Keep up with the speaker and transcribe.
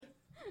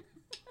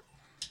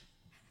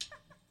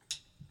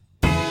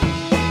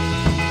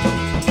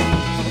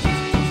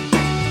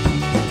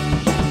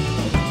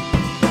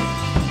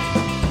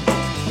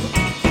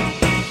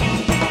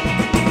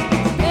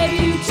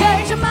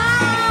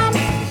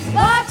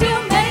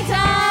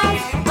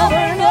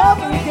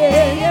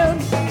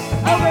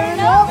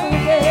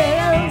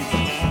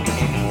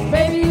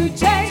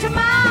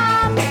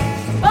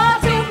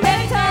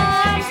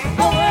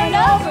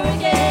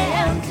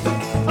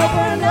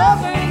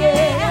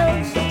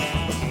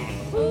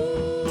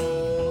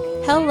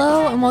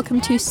Hello and welcome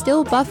to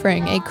Still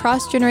Buffering, a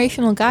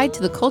cross-generational guide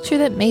to the culture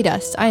that made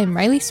us. I am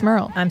Riley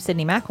Smurl. I'm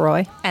Sydney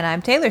McElroy. And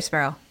I'm Taylor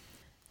Smurl.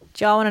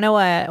 Do y'all want to know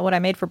what I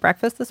made for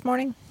breakfast this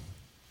morning?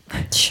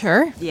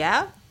 Sure.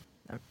 Yeah?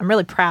 I'm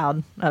really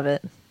proud of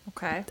it.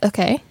 Okay.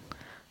 Okay.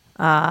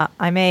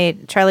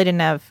 Charlie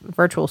didn't have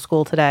virtual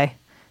school today,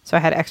 so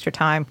I had extra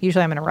time.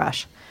 Usually I'm in a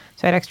rush,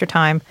 so I had extra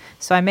time.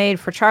 So I made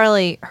for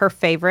Charlie her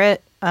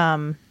favorite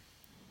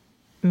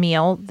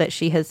meal that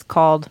she has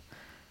called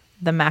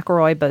the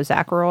McElroy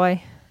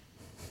Bozackeroy.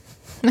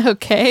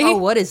 Okay. Oh,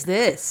 what is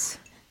this?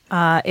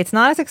 It's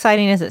not as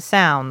exciting as it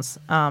sounds.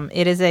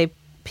 It is a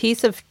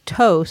piece of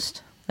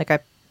toast. Like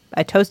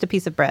I toast a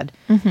piece of bread,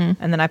 and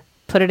then I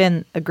put it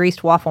in a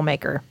greased waffle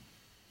maker,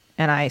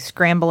 and I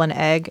scramble an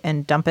egg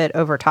and dump it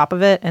over top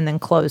of it, and then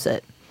close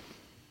it.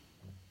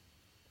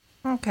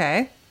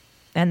 Okay.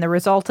 And the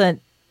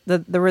resultant,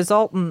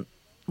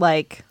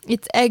 like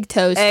It's egg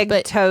toast,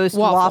 but toast,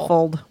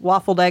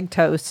 waffled egg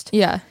toast.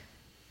 Yeah.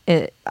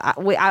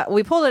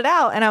 We pulled it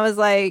out, and I was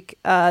like,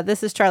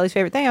 "This is Charlie's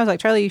favorite thing." I was like,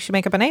 "Charlie, you should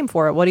make up a name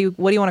for it. What do you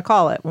want to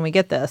call it when we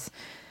get this?"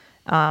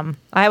 I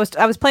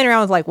was playing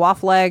around with like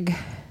waffle egg,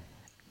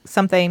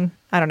 something.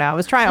 I don't know. I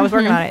was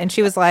working on it, and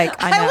she was like,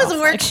 "I know." I was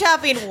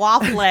workshopping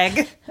waffle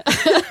egg.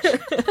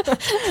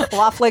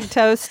 Waffle egg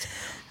toast.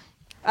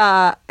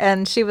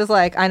 And she was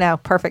like, "I know,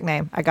 perfect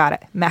name. I got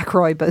it.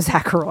 McElroy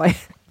Bozackeroy."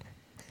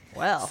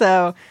 Well.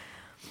 So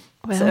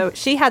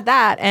she had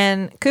that,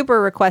 and Cooper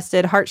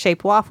requested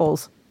heart-shaped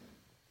waffles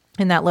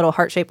in that little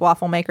heart-shaped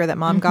waffle maker that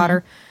Mom got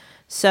her.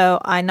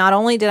 So I not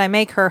only did I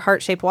make her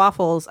heart-shaped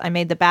waffles, I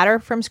made the batter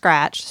from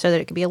scratch so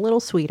that it could be a little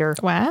sweeter.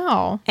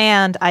 Wow.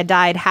 And I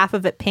dyed half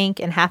of it pink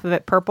and half of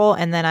it purple,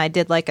 and then I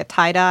did like a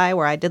tie-dye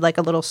where I did like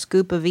a little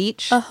scoop of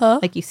each,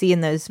 like you see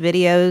in those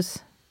videos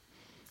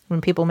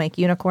when people make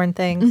unicorn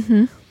things,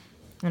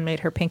 and made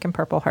her pink and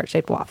purple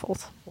heart-shaped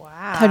waffles. Wow.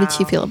 How did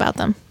she feel about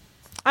them?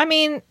 I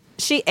mean,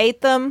 she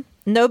ate them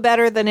no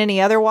better than any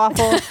other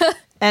waffle.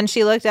 And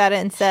she looked at it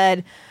and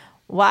said,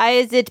 "Why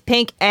is it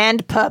pink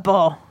and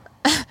purple?"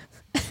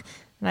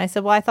 And I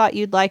said, "Well, I thought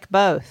you'd like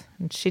both."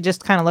 And she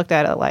just kind of looked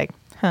at it like,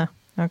 huh,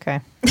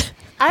 okay.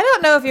 I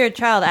don't know if your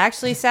child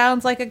actually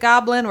sounds like a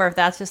goblin or if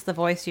that's just the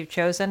voice you've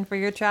chosen for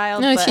your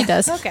child. No, but she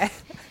does. Okay.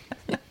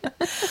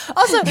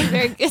 Also,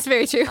 It's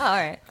very true. all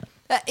right.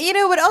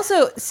 But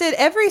also, Sid,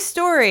 every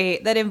story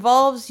that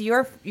involves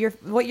your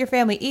what your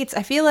family eats,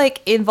 I feel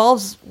like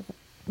involves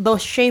the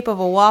shape of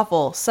a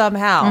waffle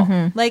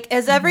somehow. Like,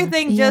 has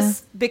everything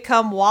just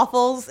become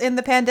waffles in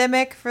the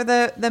pandemic for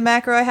the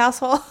McElroy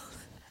household?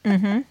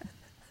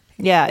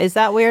 Yeah, is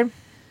that weird?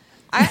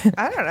 I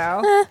don't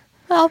know.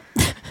 Well,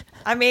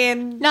 I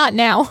mean, not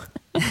now.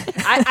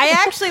 I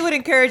actually would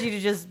encourage you to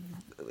just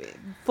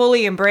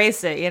fully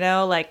embrace it,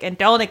 like, and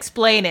don't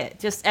explain it.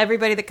 Just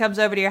everybody that comes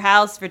over to your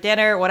house for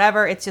dinner,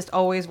 whatever, it's just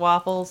always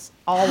waffles,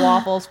 all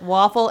waffles,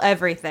 waffle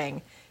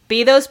everything.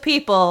 Be those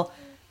people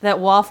that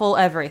waffle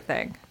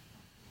everything.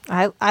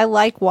 I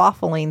like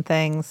waffling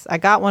things. I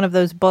got one of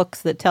those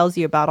books that tells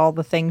you about all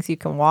the things you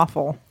can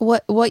waffle.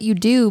 What you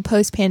do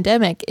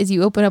post-pandemic is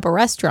you open up a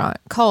restaurant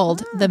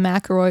called the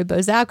McElroy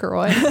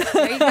Bozackeroy.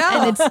 There you go.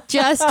 And it's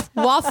just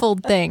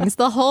waffled things.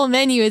 The whole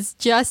menu is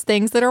just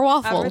things that are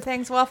waffled.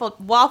 Everything's waffled.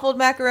 Waffled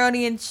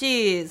macaroni and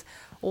cheese.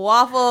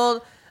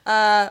 Waffled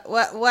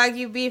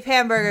Wagyu beef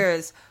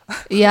hamburgers.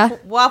 Yeah.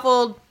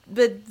 Waffled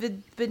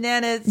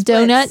banana splits.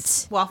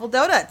 Donuts. Waffled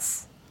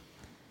donuts.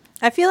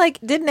 I feel like,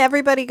 didn't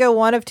everybody go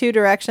one of two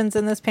directions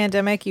in this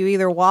pandemic? You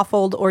either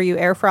waffled or you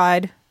air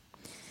fried.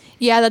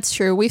 Yeah, that's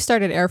true. We've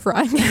started air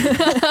frying.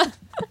 I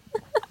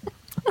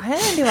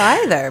didn't do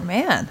either,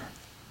 man.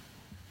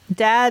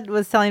 Dad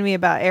was telling me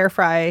about air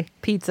fry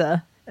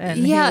pizza.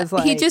 And Yeah, he was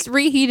like, he just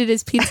reheated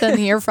his pizza in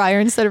the air fryer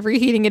instead of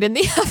reheating it in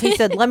the oven. he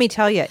said, "Let me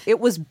tell you, it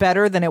was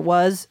better than it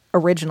was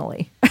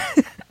originally."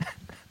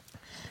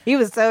 He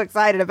was so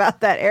excited about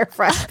that air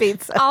fried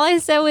pizza. All I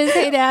said was,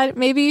 "Hey, Dad,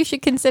 maybe you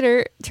should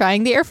consider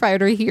trying the air fryer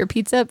to reheat your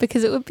pizza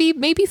because it would be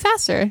maybe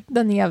faster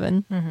than the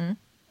oven."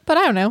 But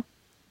I don't know.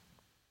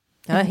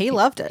 He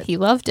loved it. He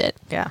loved it.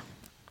 Yeah.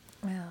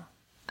 Well,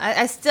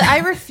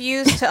 I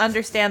refuse to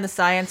understand the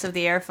science of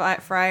the air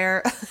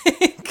fryer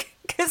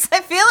because I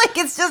feel like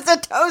it's just a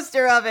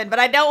toaster oven, but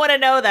I don't want to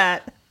know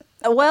that.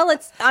 Well,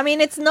 it's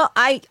not,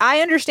 I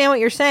understand what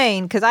you're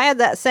saying, because I had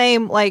that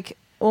same, like,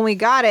 when we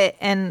got it,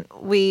 and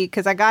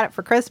because I got it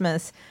for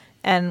Christmas,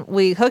 and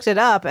we hooked it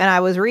up, and I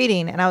was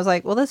reading, and I was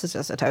like, well, this is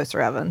just a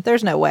toaster oven.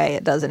 There's no way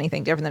it does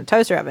anything different than a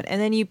toaster oven.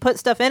 And then you put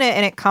stuff in it,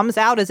 and it comes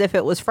out as if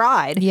it was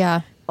fried.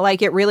 Yeah.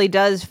 Like, it really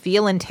does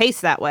feel and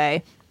taste that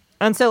way.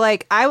 And so,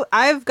 like,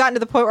 I've gotten to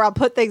the point where I'll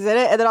put things in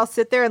it, and then I'll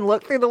sit there and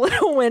look through the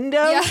little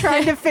window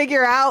trying to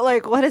figure out,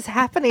 like, what is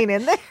happening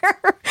in there?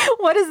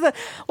 What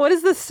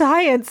is the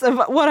science of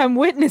what I'm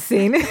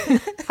witnessing?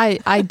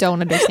 I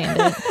don't understand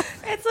it.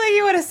 It's like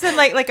you want to send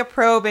like a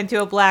probe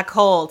into a black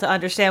hole to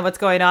understand what's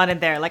going on in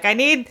there. Like, I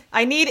need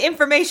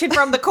information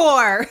from the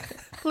core.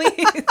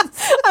 Please.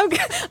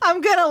 I'm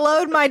gonna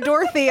load my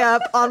Dorothy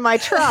up on my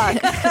truck,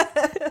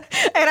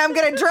 and I'm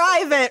gonna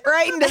drive it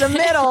right into the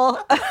middle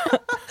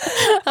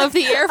Of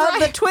the air of fryer.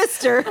 the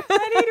twister.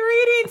 I need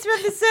readings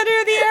from the center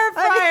of the air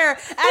fryer.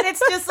 And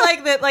it's just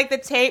like the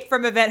tape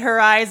from Event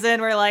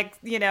Horizon where, like,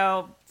 you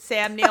know,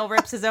 Sam Neill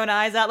rips his own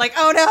eyes out. Like,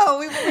 oh no,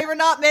 we were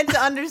not meant to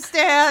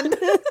understand.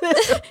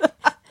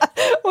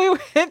 We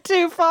went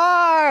too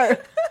far.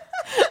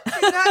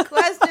 Do not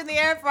question the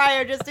air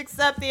fryer, just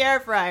accept the air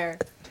fryer.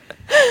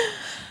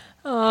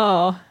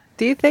 Oh,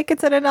 do you think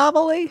it's an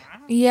anomaly?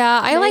 Yeah,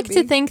 I like to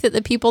Maybe. think that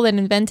the people that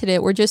invented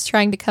it were just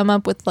trying to come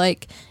up with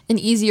like an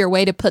easier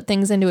way to put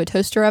things into a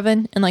toaster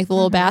oven in like the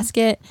little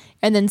basket.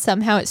 And then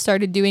somehow it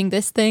started doing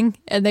this thing.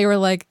 And they were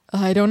like,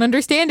 I don't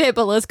understand it,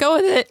 but let's go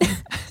with it.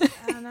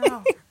 I don't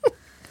know.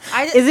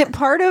 Is it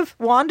part of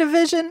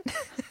WandaVision?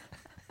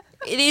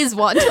 It is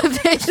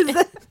WandaVision.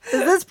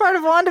 Is this part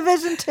of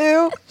WandaVision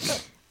too?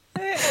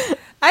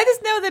 I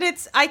just know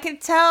that I can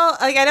tell,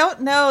 like, I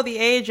don't know the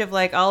age of,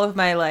 like, all of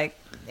my, like,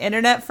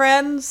 internet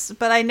friends,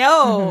 but I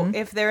know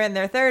if they're in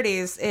their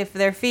 30s, if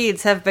their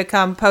feeds have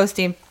become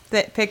posting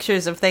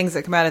pictures of things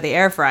that come out of the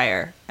air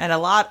fryer. And a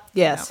lot,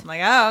 Yes. you know, I'm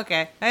like, oh,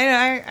 okay.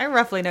 I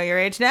roughly know your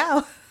age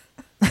now.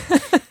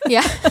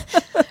 Yeah.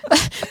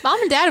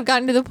 Mom and Dad have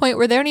gotten to the point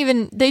where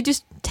they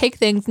just take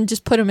things and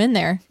just put them in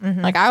there.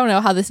 Like, I don't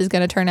know how this is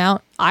going to turn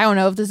out. I don't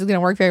know if this is going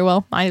to work very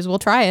well. Might as well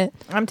try it.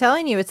 I'm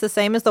telling you, it's the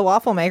same as the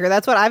waffle maker.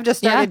 That's what I've just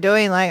started Yeah.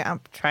 doing. Like, I'm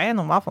trying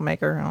the waffle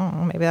maker. I don't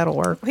know, maybe that'll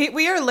work.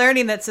 We are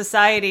learning that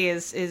society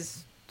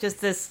is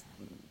just this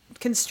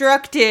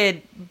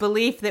constructed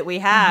belief that we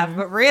have,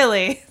 but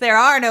really, there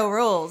are no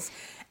rules.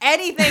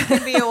 Anything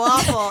can be a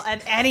waffle,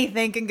 and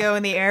anything can go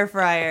in the air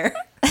fryer.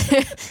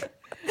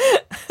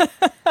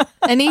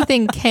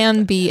 Anything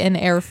can be an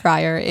air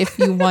fryer if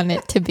you want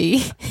it to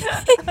be.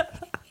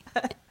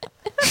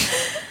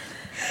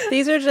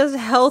 These are just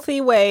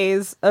healthy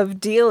ways of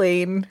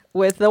dealing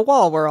with the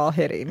wall we're all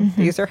hitting.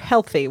 These are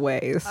healthy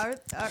ways.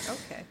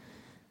 Okay.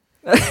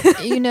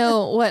 You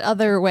know what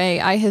other way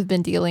I have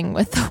been dealing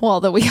with the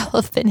wall that we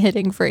all have been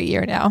hitting for a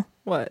year now?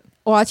 What?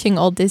 Watching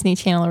old Disney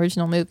Channel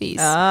original movies,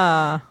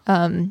 Ah.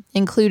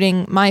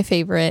 including my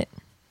favorite,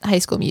 High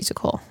School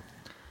Musical.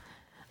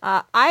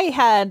 I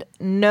had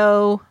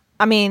no,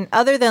 I mean,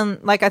 other than,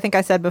 like I think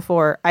I said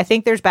before, I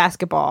think there's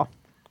basketball.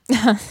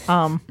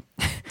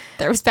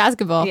 There was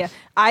basketball. Yeah.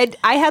 I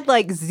had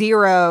like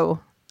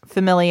zero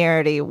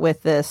familiarity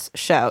with this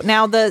show.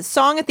 Now, the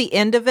song at the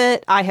end of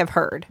it, I have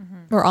heard.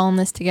 We're all in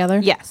this together.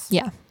 Yes.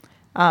 Yeah.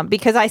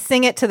 Because I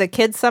sing it to the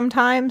kids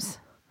sometimes.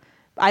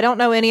 I don't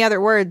know any other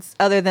words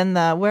other than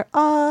the "we're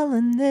all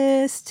in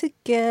this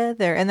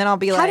together," and then I'll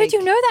be like, How did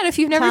you know that if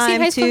you've never seen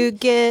time High School? to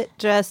get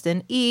dressed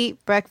and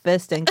eat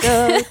breakfast and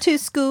go to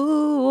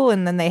school,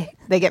 and then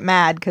they get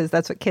mad because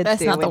that's what kids That's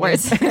do. not the when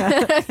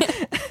you're-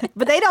 words.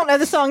 But they don't know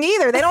the song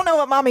either. They don't know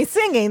what mommy's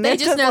singing. They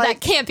They're just know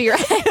like, that can't be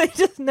right. They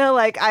just know,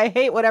 like, I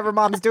hate whatever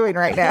mom's doing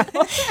right now.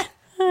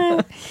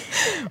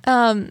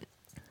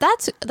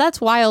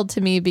 That's wild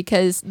to me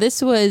because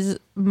this was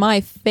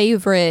my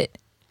favorite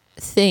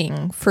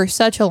thing for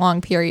such a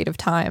long period of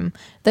time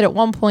that at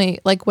one point,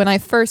 like when I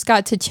first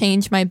got to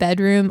change my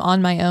bedroom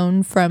on my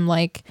own from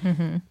like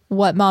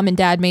what mom and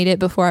dad made it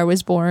before I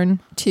was born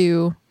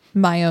to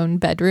my own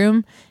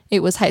bedroom, it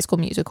was High School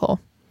Musical.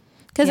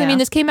 Because I Yeah. mean,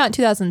 this came out in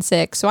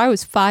 2006, so I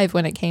was 5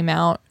 when it came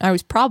out. I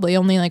was probably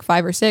only like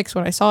 5 or 6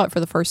 when I saw it for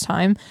the first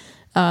time.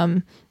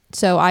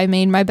 So I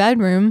made my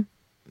bedroom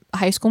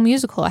High School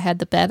Musical. I had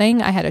the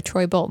bedding. I had a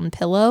Troy Bolton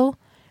pillow.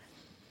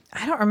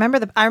 I don't remember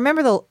I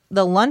remember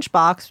the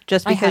lunchbox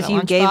just I had because a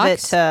you gave it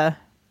lunchbox. to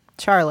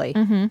Charlie.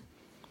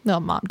 Well,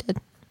 mom did.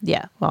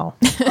 Yeah. Well.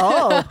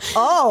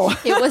 Oh.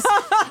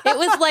 It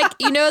was like,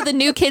 you know, the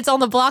New Kids on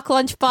the Block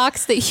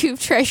lunchbox that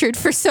you've treasured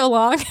for so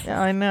long.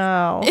 I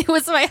know. It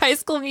was my High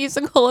School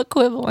Musical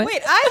equivalent.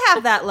 Wait, I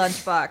have that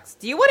lunchbox.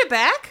 Do you want it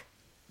back?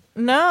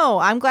 No,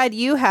 I'm glad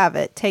you have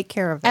it. Take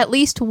care of it. At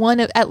least,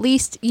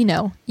 you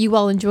know, you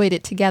all enjoyed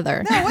it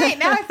together. No, wait.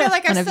 Now I feel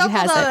like I One of you stumbled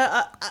has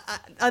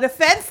on an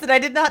offense that I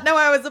did not know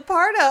I was a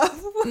part of.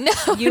 No,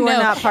 You were no,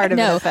 not part of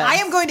no. an offense. I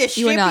am going to You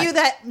ship were not. you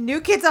that New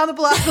Kids on the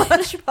Block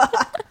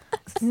lunchbox.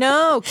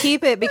 No,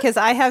 keep it because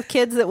I have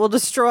kids that will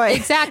destroy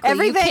Exactly, you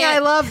everything I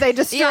can't- love. They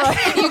destroy.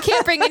 Yeah, you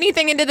can't bring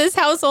anything into this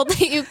household that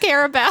you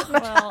care about.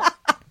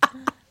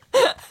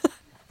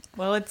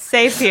 Well, it's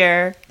safe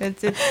here.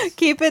 It's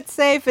Keep it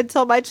safe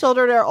until my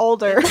children are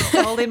older.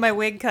 holding my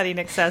wig cutting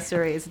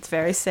accessories. It's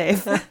very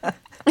safe.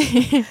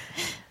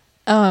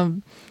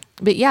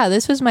 But yeah,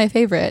 this was my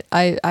favorite.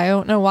 I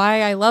don't know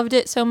why I loved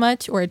it so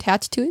much or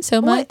attached to it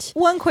so much.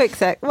 One quick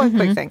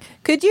thing.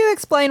 Could you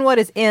explain what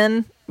is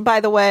in, by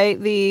the way,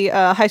 the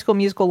High School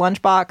Musical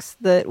lunchbox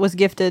that was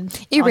gifted?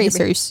 on your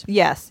Erasers.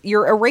 Yes,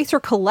 your eraser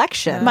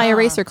collection. My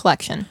eraser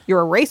collection. Your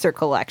eraser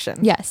collection.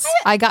 Yes.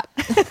 I got,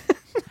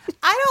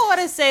 I don't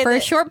want to say for a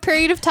that. short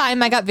period of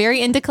time, I got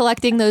very into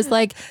collecting those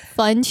like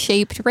fun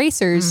shaped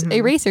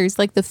erasers,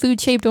 like the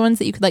food shaped ones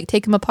that you could like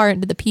take them apart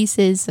into the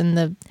pieces and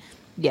the.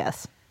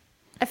 Yes.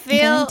 I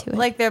feel into it.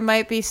 like there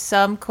might be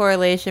some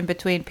correlation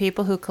between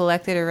people who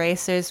collected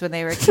erasers when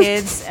they were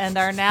kids and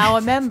are now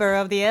a member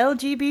of the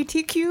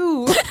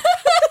LGBTQ.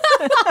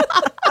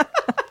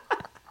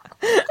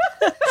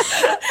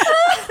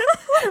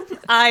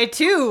 I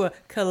too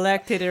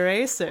collected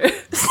erasers.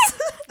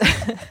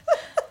 I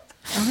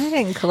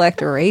didn't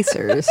collect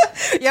erasers.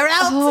 You're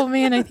out. Oh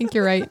man, I think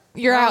you're right.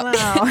 You're out.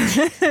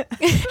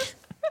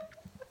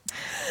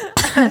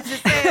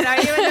 Just saying,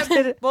 are you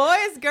into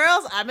boys,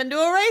 girls? I'm into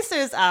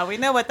erasers. We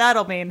know what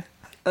that'll mean.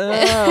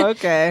 Oh,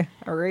 okay.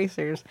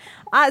 Erasers.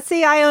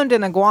 See, I owned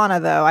an iguana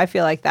though. I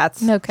feel like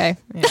that's Okay.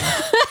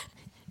 yeah.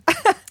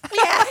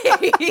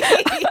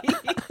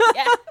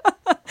 Yeah.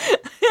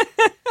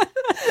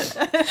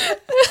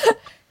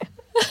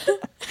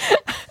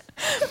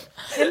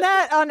 Isn't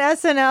that on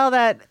SNL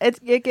that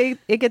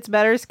it gets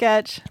better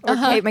sketch where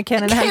Kate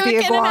McKinnon has the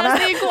Kate McKinnon iguana? has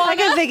the iguana. I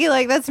kept thinking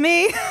like that's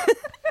me.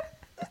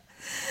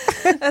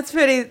 That's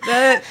pretty.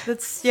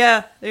 That's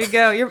yeah. There you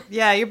go.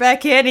 You're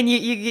back in, and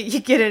you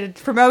get a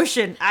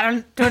promotion.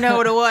 I don't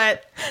know to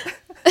what.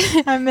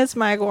 I miss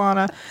my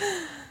iguana.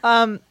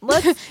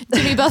 Let's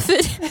Jimmy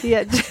Buffett.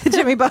 yeah,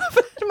 Jimmy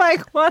Buffett, my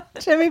iguana,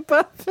 Jimmy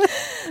Buffett.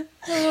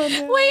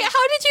 Wait,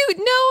 how did you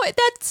know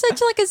that's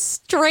such like a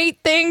straight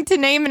thing to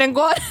name an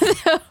iguana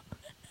though?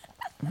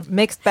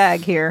 Mixed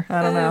bag here.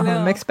 I don't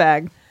know. Mixed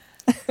bag.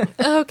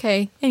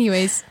 Okay.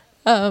 Anyways,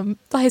 the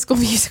High School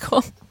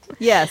Musical.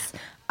 Yes.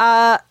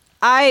 My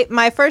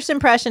first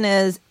impression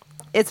is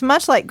it's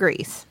much like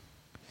Grease.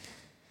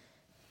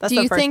 That's Do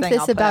the you first think thing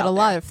this I'll put about out a there.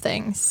 lot of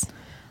things?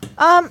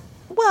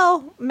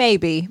 Well,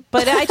 maybe,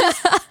 but I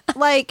just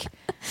like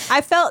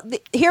I felt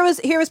here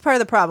was part of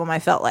the problem. I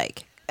felt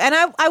like, and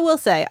I will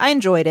say I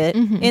enjoyed it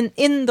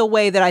in the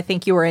way that I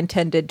think you were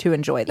intended to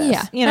enjoy this.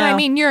 Yeah. you know. And I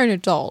mean, you're an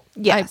adult.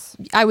 Yes.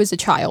 I was a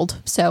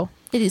child, so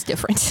it is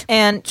different.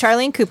 And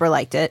Charlie and Cooper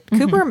liked it.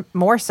 Cooper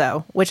more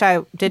so, which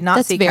I did not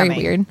That's see very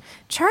coming. weird.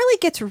 Charlie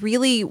gets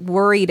really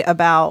worried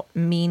about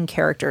mean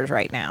characters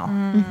right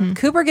now.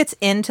 Cooper gets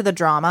into the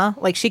drama.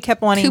 Like she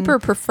kept wanting Cooper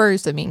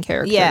prefers the mean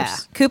characters. Yeah,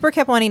 Cooper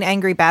kept wanting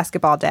angry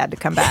basketball dad to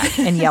come back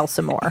and yell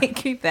some more.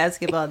 Angry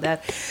basketball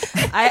dad.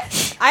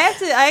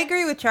 I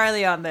agree with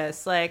Charlie on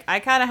this. Like I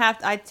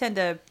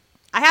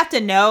have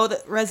to know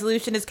that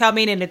resolution is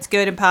coming and it's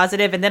good and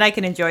positive, and then I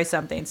can enjoy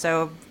something.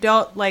 So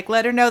don't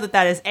let her know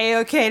that is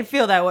A-okay to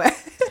feel that way.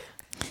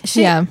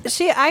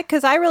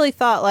 Because I really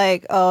thought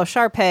like, oh,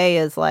 Sharpay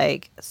is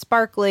like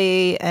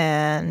sparkly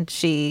and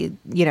she,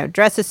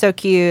 dresses so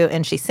cute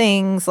and she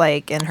sings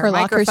like, and her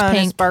locker's microphone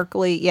is pink.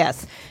 sparkly.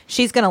 Yes,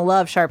 she's gonna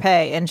love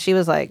Sharpay, and she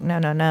was like,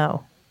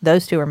 no,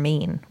 those two are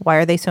mean. Why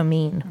are they so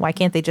mean? Why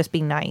can't they just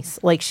be nice?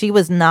 Like she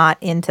was not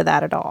into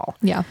that at all.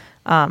 Yeah.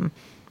 The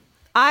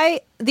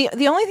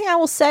only thing I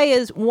will say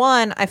is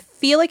one, I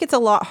feel like it's a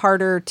lot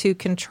harder to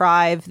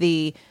contrive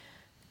the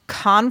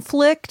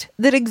conflict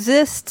that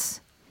exists.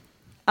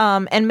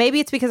 And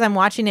maybe it's because I'm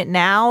watching it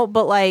now,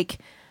 but like,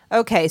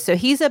 okay, so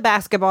he's a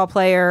basketball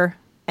player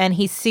and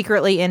he's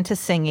secretly into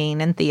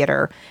singing and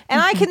theater. And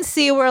I can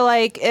see where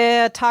like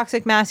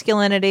toxic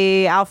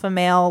masculinity, alpha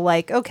male,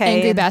 like,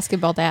 okay. Angry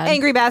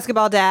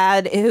basketball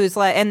dad who's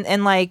like,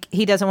 and like,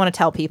 he doesn't want to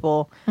tell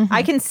people.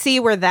 I can see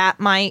where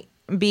that might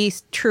be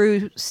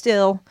true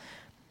still.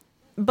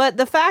 But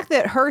the fact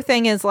that her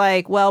thing is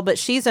like, well, but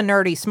she's a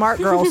nerdy smart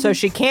girl, so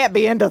she can't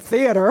be into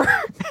theater.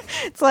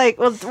 It's like,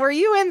 well, were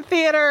you in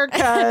theater?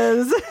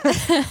 Because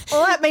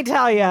let me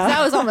tell you,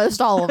 That was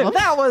almost all of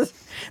them.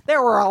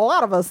 there were a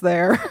lot of us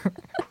there.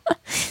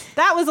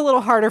 That was a little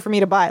harder for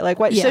me to buy. Like,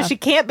 what? Yeah. So she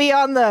can't be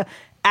on the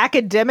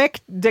academic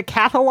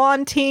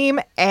decathlon team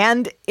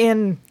and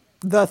in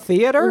the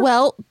theater?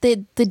 Well, the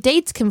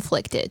dates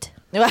conflicted.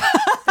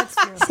 That's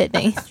true.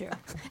 Sydney. That's true.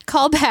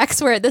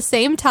 Callbacks were at the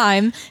same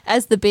time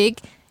as the big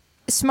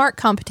smart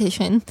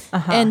competition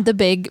and the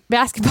big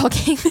basketball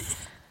game.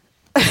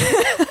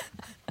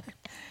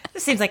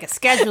 This seems like a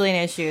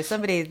scheduling issue.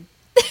 Somebody.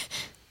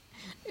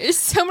 There's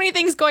so many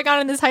things going on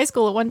in this high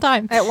school at one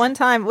time. At one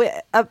time,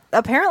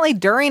 apparently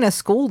during a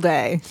school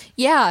day.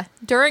 Yeah,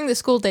 during the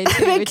school day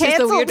too, They which is the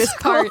canceled weirdest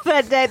school part.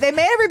 that day. They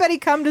made everybody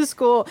come to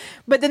school,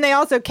 but then they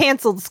also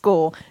canceled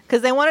school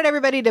because they wanted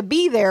everybody to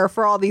be there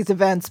for all these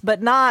events,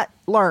 but not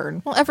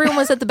learn. Well, everyone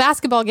was at the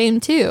basketball game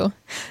too.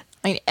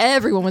 I mean,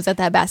 everyone was at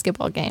that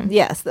basketball game.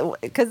 Yes,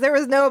 because there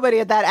was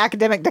nobody at that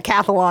academic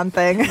decathlon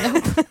thing.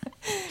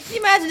 Can you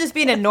imagine just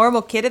being a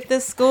normal kid at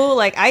this school?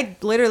 Like, I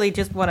literally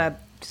just want to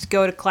just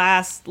go to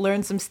class,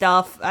 learn some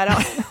stuff. I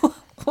don't.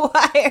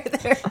 Why are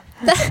there?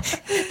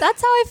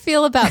 That's how I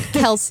feel about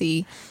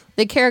Kelsey,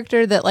 the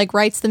character that like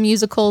writes the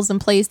musicals and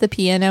plays the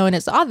piano and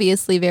is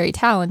obviously very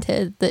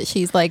talented. That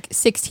she's like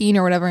 16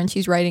 or whatever, and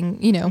she's writing,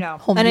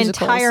 whole An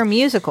musicals entire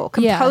musical,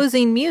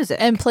 composing music.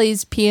 and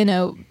plays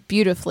piano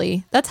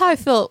beautifully. That's how I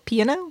feel.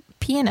 piano?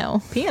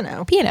 Piano.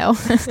 Piano.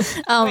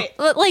 Wait.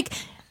 Like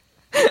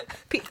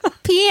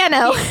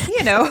piano.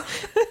 You know,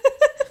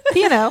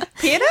 Piano.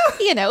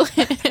 piano.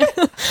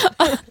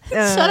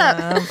 Shut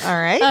up. All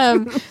right.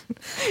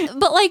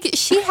 But like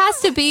she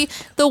has to be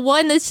the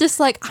one that's just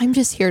like, I'm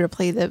just here to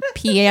play the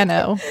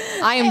piano.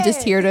 I am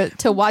just here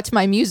to watch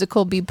my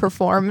musical be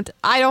performed.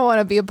 I don't want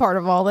to be a part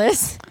of all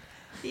this.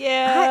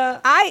 Yeah.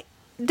 I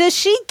does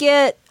she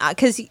get,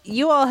 because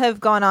you all have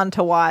gone on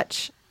to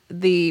watch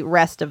the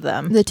rest of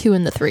them. The 2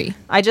 and the 3.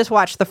 I just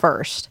watched the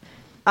first.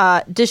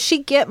 Does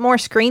she get more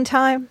screen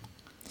time?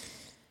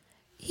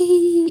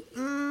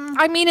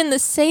 I mean, in the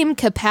same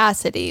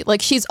capacity.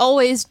 Like she's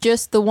always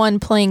just the one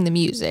playing the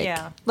music.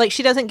 Yeah. Like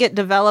she doesn't get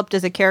developed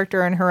as a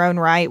character in her own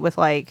right with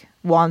like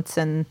wants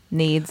and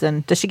needs.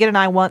 And does she get an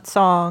I Want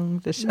song?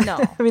 Does she, No.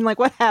 I mean, like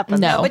what happens?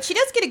 No. But she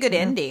does get a good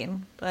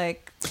ending.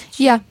 Like,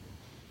 Yeah.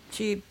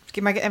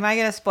 am I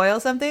going to spoil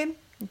something?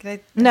 Can I,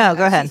 No,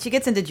 go ahead. She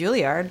gets into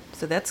Juilliard,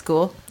 so that's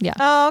cool. Yeah.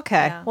 Oh,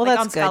 okay. Yeah, Well, like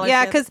on that's good.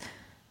 Yeah, scholarship. because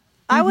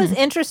I was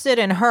interested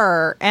in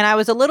her, and I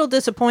was a little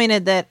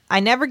disappointed that I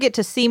never get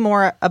to see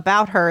more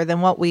about her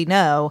than what we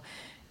know.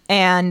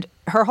 And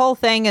her whole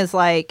thing is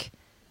like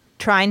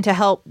trying to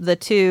help the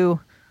two.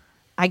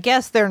 I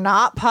guess they're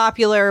not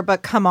popular,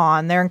 but come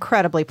on, they're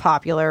incredibly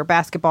popular.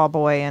 Basketball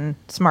boy and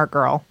smart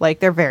girl. Like,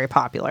 they're very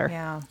popular.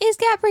 Yeah. Is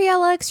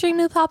Gabriella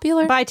extremely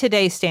popular? By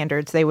today's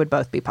standards, they would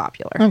both be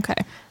popular. Okay.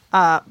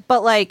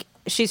 But like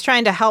she's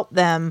trying to help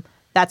them.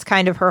 That's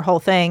kind of her whole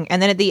thing. And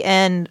then at the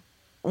end,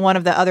 one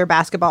of the other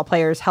basketball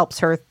players helps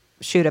her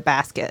shoot a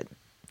basket.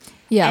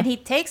 Yeah. And he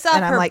takes off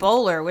And I'm her like-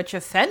 bowler, which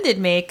offended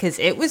me because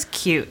it was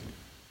cute.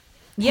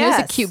 He was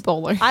a cute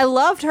bowler. I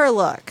loved her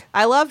look.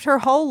 I loved her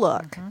whole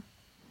look.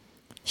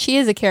 She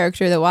is a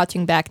character that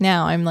watching back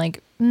now, I'm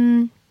like,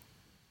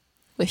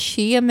 was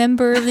she a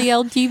member of the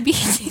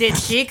LGBT? Did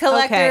she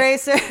collect Okay.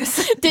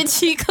 erasers? Did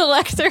she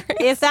collect her?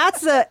 If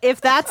that's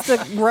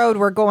the road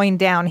we're going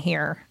down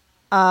here,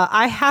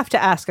 I have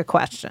to ask a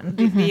question.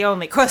 The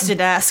only question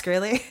to ask,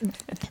 really.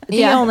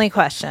 The only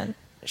question.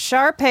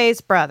 Sharpay's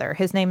brother,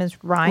 his name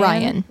is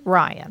Ryan.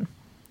 Ryan.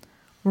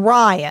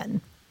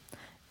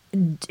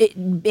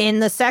 In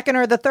the second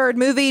or the third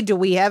movie, do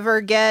we ever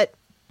get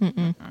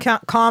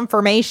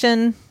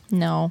confirmation?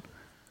 No.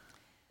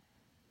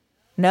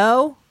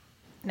 No?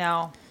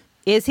 No.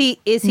 Is he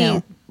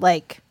No.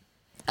 like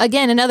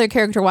Again, another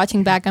character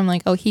watching back, I'm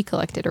like, oh, he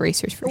collected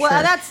erasers for Well,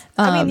 sure. that's.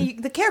 I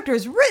mean, the character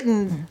is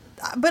written,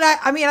 but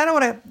I mean, I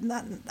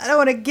don't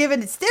want to give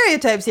any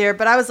stereotypes here.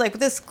 But I was like,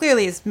 this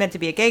clearly is meant to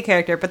be a gay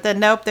character. But then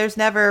nope, there's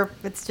never.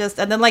 It's just,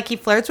 and then like he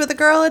flirts with a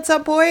girl at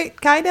some point,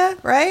 kinda,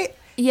 right?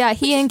 Yeah,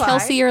 he and fine.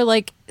 Kelsey are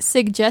like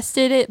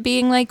suggested it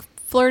being like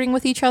flirting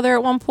with each other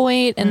at one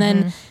point, and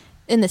then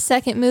in the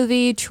second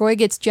movie, Troy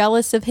gets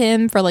jealous of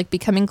him for like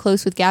becoming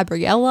close with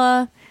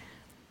Gabriella.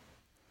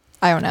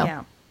 I don't know.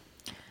 Yeah.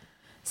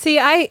 See,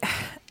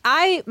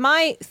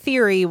 my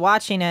theory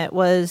watching it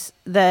was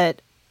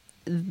that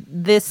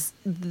this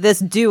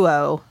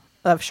duo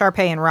of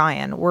Sharpay and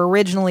Ryan were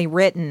originally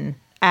written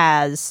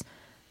as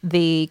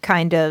the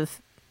kind of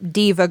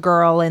diva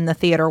girl in the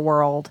theater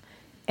world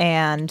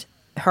and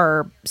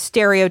her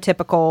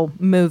stereotypical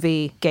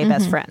movie gay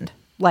best friend.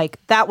 Like,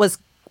 that was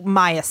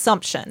my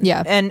assumption.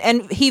 Yeah. And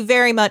he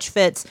very much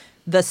fits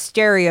the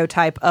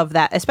stereotype of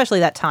that, especially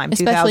that time,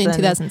 Especially in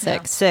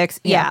 2006.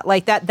 Yeah,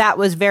 like that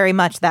was very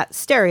much that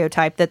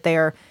stereotype that they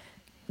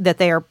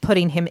are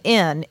putting him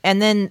in.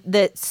 And then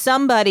that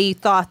somebody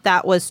thought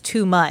that was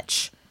too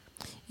much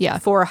Yeah.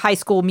 for a High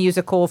School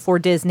Musical for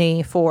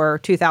Disney for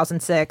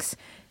 2006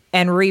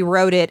 and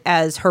rewrote it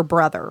as her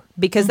brother,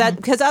 because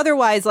because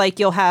otherwise, like,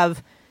 you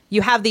have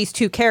these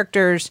two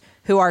characters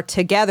who are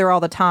together all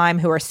the time,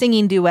 who are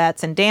singing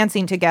duets and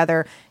dancing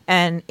together,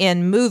 and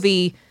in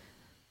movie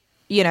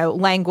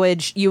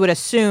language, you would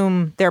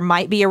assume there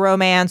might be a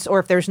romance, or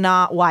if there's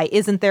not, why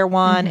isn't there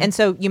one? And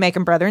so you make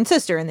them brother and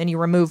sister, and then you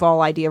remove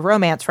all idea of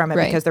romance from it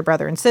Right. because they're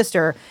brother and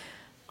sister.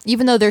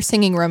 Even though they're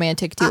singing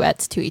romantic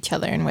duets to each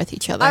other and with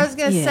each other. I was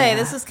gonna say Yeah.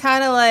 this is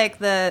kind of like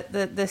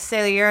the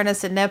Sailor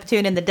Uranus and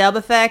Neptune and the dub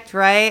effect,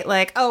 right?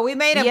 Like, oh, we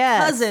made them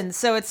Yes. cousins,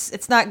 so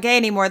it's not gay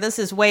anymore. This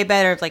is way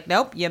better. It's like,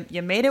 nope,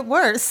 you made it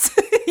worse.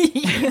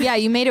 Yeah,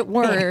 you made it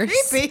worse.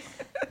 Creepy.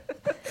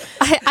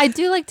 I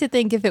do like to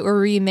think if it were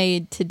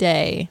remade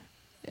today,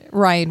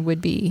 Ryan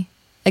would be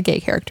a gay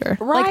character.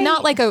 Like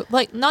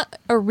Right. not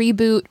a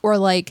reboot or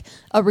like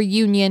a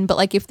reunion, but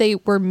like if they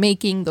were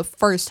making the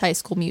first High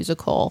School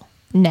Musical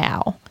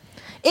now.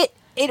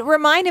 It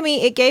reminded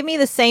me, it gave me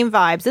the same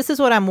vibes. This is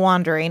what I'm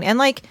wondering. And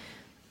like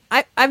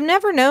I've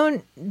never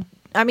known,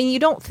 I mean, you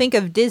don't think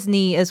of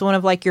Disney as one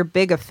of like your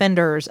big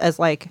offenders as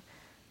like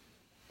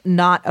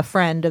not a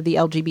friend of the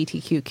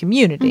LGBTQ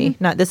community.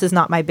 This is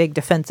not my big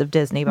defense of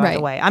Disney, by the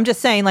Right. way. I'm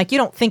just saying, like, you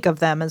don't think of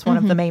them as one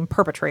of the main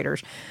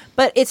perpetrators.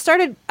 But I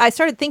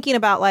started thinking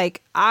about,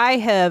 like, I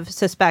have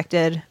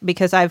suspected,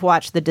 because I've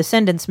watched the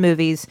Descendants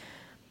movies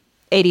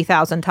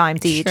 80,000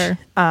 times each, Sure.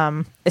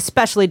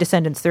 Especially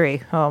Descendants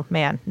 3. Oh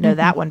man, know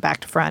that one back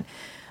to front.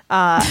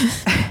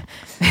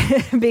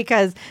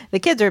 Because the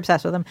kids are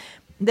obsessed with them.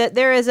 That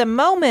there is a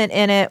moment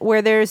in it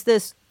where there's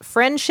this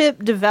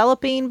friendship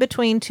developing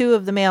between two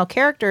of the male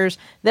characters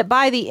that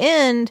by the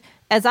end,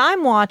 as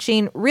I'm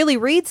watching, really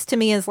reads to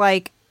me as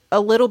like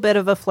a little bit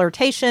of a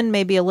flirtation,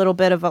 maybe a little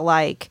bit of a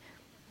like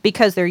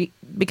because they're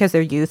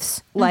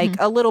youths, like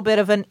a little bit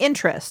of an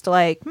interest,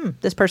 like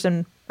this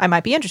person I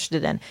might be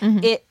interested in.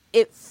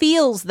 It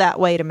feels that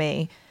way to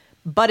me,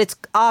 but it's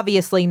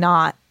obviously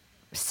not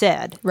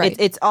said. Right.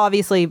 It's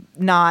obviously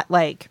not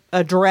like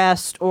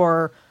addressed,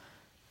 or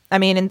I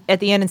mean, at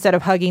the end, instead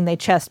of hugging, they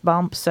chest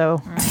bump.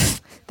 So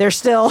they're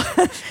still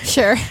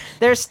Sure.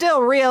 they're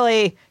still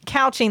really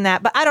couching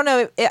that. But I don't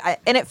know.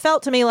 And it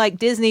felt to me like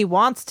Disney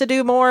wants to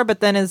do more, but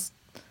then is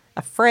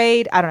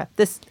afraid. I don't know.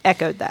 This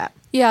echoed that.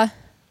 Yeah.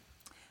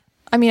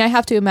 I mean, I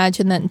have to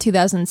imagine that in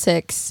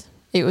 2006,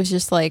 it was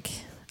just like,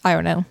 I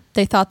don't know.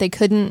 They thought they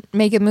couldn't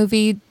make a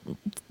movie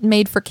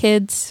made for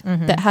kids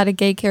that had a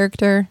gay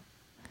character.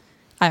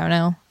 I don't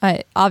know.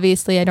 I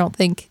don't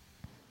think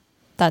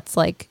that's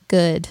like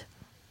good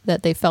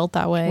that they felt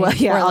that way. Well,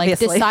 yeah, or like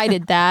obviously.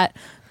 decided that.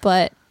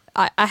 But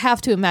I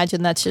have to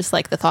imagine that's just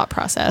like the thought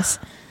process.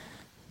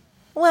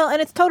 Well,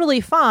 and it's totally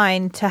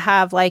fine to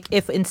have, like,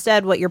 if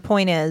instead what your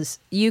point is,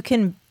 you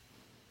can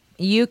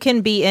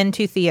be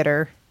into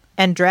theater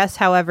and dress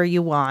however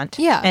you want,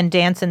 Yeah. and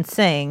dance and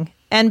sing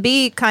and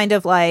be kind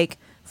of like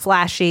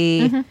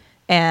flashy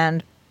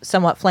and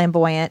somewhat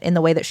flamboyant in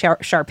the way that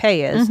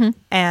Sharpay is,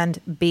 and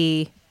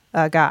be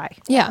a guy.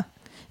 Yeah.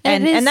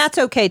 And it is- that's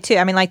okay too.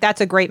 I mean, like,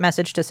 that's a great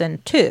message to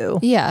send too.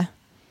 Yeah.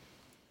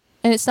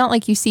 And it's not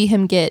like you see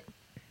him get,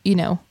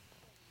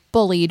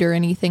 bullied or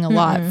anything a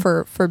lot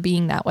for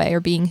being that way or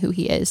being who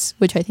he is,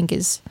 which I think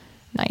is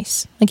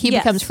nice. Like, he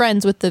Yes. becomes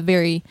friends with the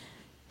very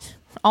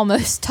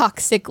almost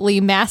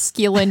toxically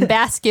masculine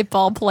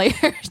basketball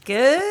player.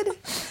 Good.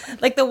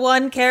 Like the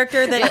one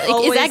character that Like, is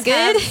always that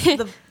good?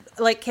 has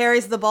like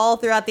carries the ball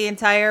throughout the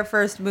entire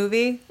first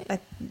movie.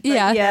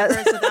 Yeah. Never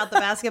is without the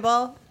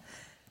basketball.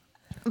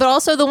 But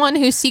also the one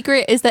whose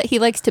secret is that he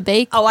likes to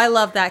bake. Oh, I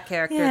love that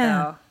character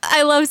Yeah. though.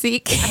 I love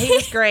Zeke. He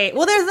was great.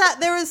 Well,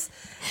 there was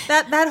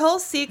that whole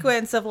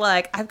sequence of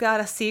like, I've got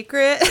a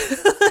secret.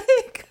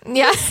 Like,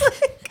 Yeah.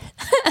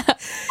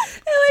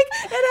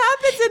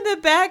 it happens in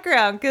the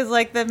background because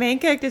like the main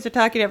characters are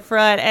talking up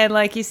front, and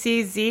like you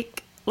see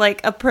Zeke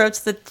like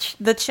approach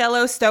the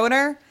cello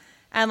stoner,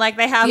 and like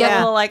they have a Yeah.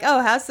 little like, oh,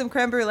 have some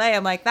creme brulee.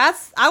 I'm like,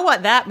 I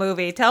want that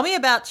movie. Tell me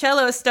about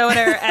cello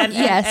stoner and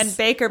Yes. and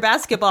Baker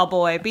basketball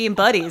boy being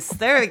buddies.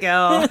 There we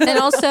go. And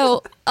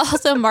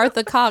also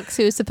Martha Cox,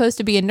 who is supposed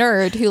to be a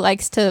nerd who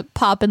likes to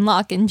pop and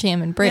lock and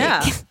jam and break.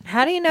 Yeah.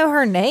 How do you know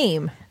her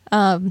name?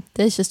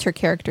 That's just her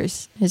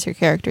character's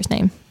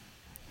name.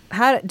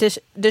 How does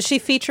she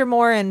feature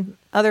more in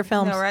other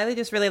films? No, Riley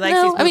just really likes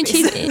No, these I mean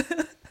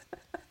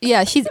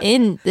movies. she's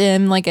in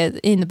them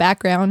in the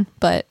background,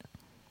 but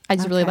I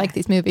just really Okay. like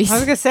these movies. I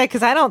was gonna say,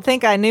 because I don't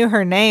think I knew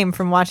her name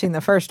from watching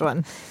the first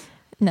one.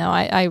 No,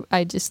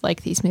 I just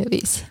like these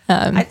movies.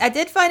 I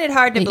did find it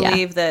hard to Yeah.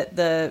 believe that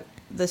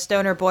the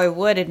stoner boy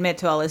would admit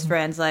to all his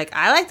friends, like,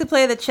 I like to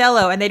play the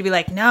cello, and they'd be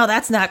like, no,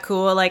 that's not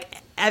cool. Like,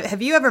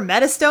 have you ever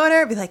met a stoner?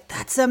 I'd be like,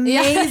 that's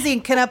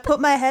amazing. Can I put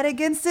my head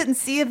against it and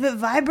see if it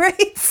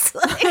vibrates?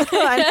 Like,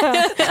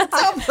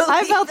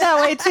 I felt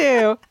that way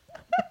too.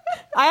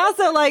 I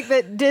also like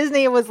that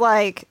Disney was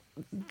like,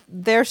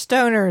 they're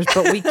stoners,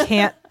 but we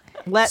can't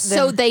let them.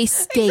 so they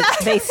skate.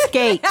 They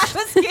skate. have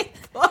a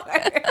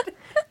skateboard.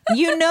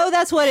 You know,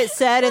 that's what it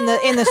said in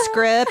the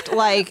script.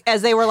 Like,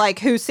 as they were like,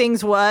 who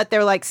sings what?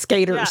 They're like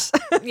skaters.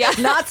 Yeah.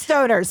 Not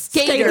stoners.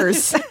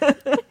 Skaters.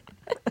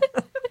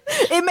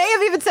 It may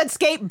have even said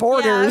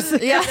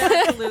skateboarders. Yeah,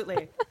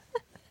 absolutely.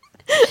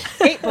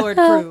 Skateboard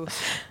crew.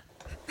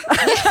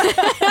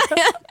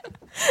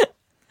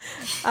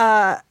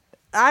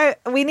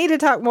 We need to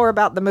talk more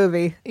about the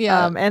movie,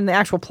 Yeah. and the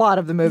actual plot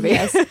of the movie.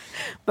 Yes.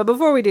 But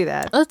before we do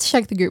that, Let's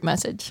check the group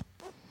message.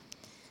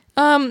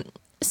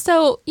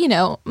 So,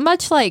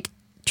 much like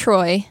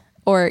Troy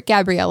or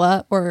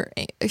Gabriella or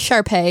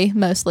Sharpay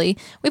mostly,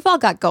 we've all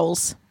got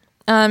goals.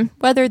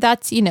 Whether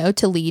that's,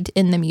 to lead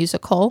in the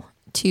musical,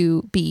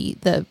 to be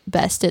the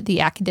best at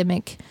the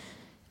academic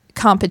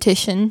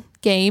competition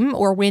game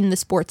or win the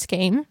sports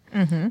game.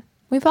 Mm-hmm.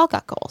 We've all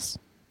got goals.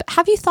 But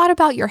have you thought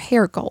about your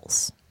hair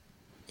goals?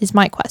 Is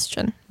my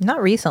question.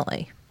 not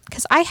recently.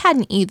 Because I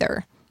hadn't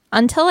either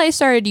until I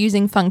started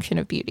using Function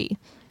of Beauty.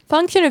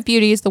 Function of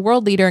Beauty is the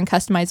world leader in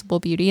customizable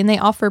beauty, and they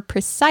offer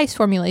precise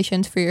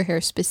formulations for your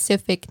hair's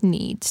specific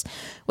needs,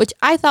 which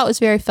I thought was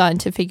very fun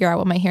to figure out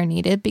what my hair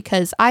needed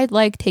because I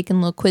like taking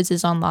little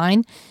quizzes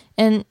online.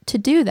 And to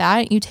do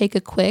that, you take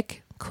a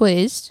quick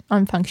quiz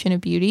on Function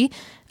of Beauty.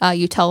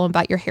 You tell them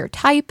about your hair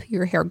type,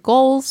 your hair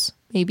goals.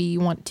 Maybe you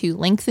want to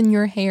lengthen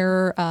your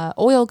hair,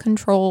 oil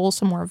control,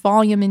 some more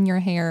volume in your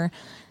hair.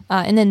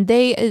 And then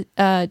they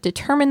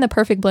determine the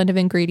perfect blend of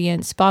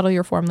ingredients, bottle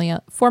your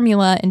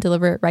formula, and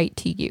deliver it right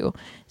to you.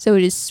 So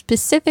it is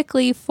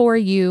specifically for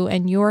you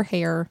and your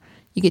hair.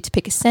 You get to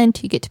pick a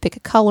scent. You get to pick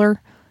a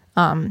color.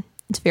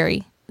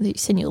 They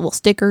send you little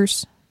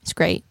stickers. It's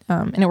great.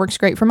 And it works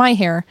great for my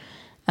hair.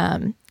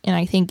 And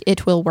I think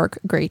it will work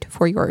great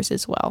for yours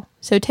as well.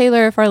 So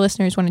Taylor, if our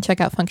listeners want to check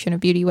out Function of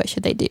Beauty, what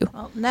should they do?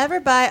 Well, never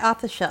buy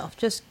off the shelf.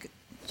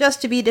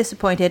 Just to be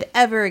disappointed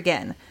ever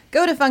again.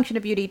 Go to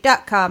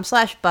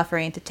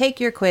functionofbeauty.com/buffering to take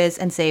your quiz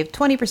and save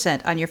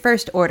 20% on your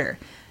first order.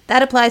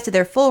 That applies to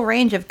their full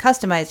range of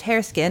customized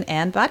hair, skin,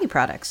 and body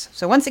products.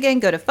 So once again,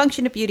 go to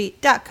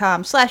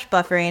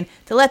functionofbeauty.com/buffering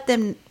to let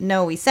them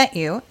know we sent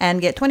you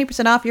and get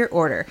 20% off your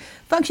order.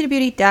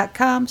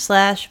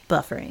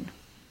 functionofbeauty.com/buffering.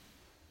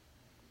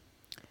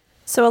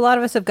 So a lot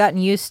of us have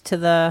gotten used to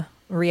the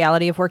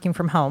reality of working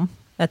from home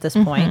at this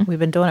point. We've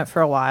been doing it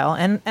for a while.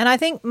 And I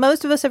think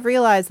most of us have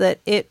realized that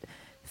it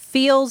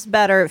feels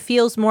better. It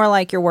feels more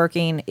like you're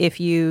working if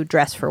you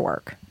dress for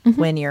work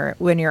when you're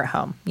at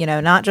home. You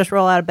know, not just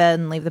roll out of bed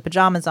and leave the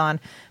pajamas on,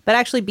 but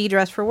actually be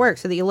dressed for work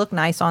so that you look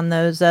nice on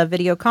those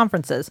video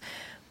conferences.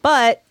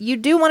 But you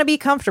do want to be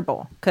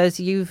comfortable because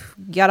you've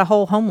got a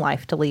whole home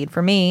life to lead.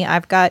 For me,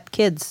 I've got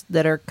kids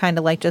that are kind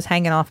of like just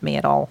hanging off me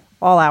at all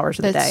hours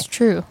of the day. That's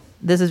true.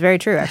 This is very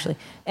true, actually.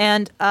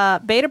 And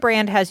Beta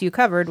Brand has you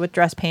covered with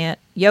dress pant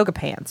yoga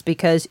pants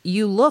because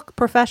you look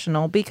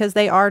professional because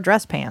they are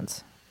dress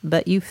pants,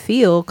 but you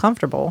feel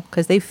comfortable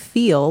because they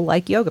feel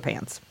like yoga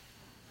pants.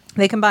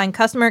 They combine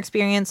customer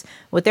experience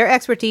with their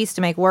expertise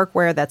to make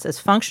workwear that's as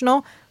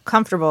functional,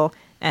 comfortable,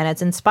 and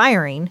as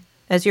inspiring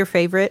as your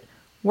favorite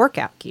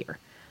workout gear.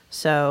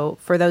 So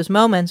for those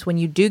moments when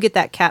you do get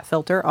that cat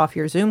filter off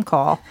your Zoom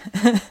call,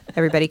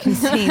 everybody can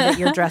see that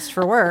you're dressed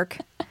for work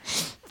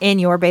in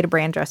your Beta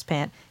Brand dress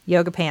pant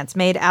yoga pants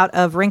made out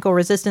of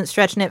wrinkle-resistant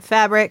stretch knit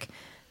fabric.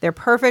 They're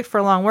perfect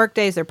for long work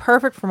days. They're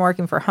perfect for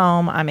working from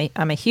home. I'm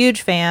a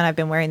huge fan. I've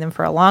been wearing them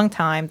for a long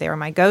time. They are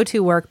my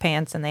go-to work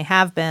pants, and they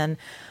have been.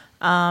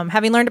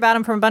 Having learned about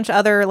them from a bunch of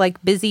other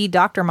like busy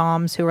doctor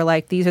moms who were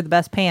like, these are the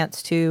best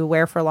pants to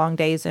wear for long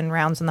days and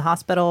rounds in the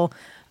hospital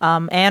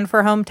and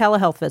for home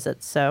telehealth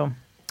visits. So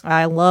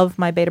I love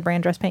my Beta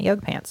Brand dress pant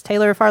yoga pants.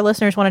 Taylor, if our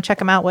listeners want to check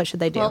them out, what should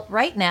they do? Well,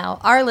 right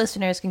now, our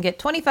listeners can get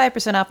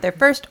 25% off their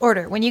first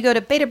order when you go to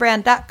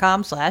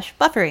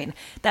betabrand.com/buffering.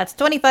 That's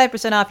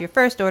 25% off your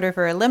first order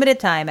for a limited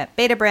time at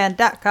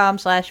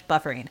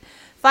betabrand.com/buffering.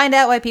 Find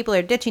out why people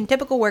are ditching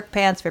typical work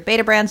pants for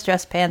Beta Brand's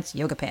dress pants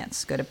yoga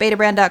pants. Go to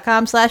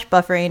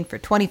betabrand.com/buffering for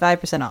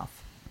 25% off.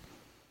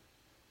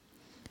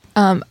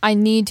 I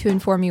need to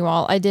inform you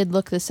all. I did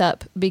look this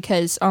up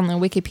because on the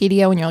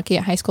Wikipedia, when you're looking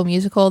at High School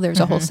Musical,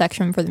 there's a whole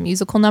section for the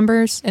musical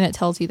numbers, and it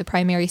tells you the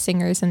primary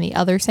singers and the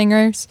other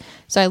singers.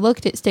 So I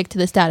looked at Stick to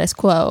the Status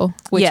Quo,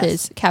 which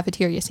is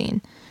cafeteria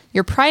scene.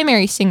 Your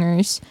primary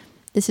singers,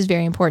 this is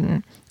very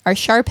important, are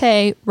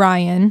Sharpay,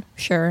 Ryan,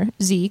 sure,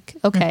 Zeke,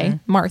 okay,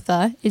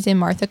 Martha is in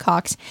Martha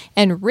Cox,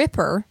 and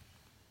Ripper.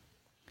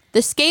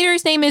 The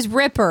skater's name is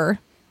Ripper.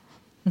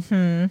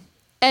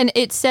 And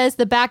it says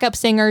the backup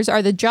singers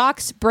are the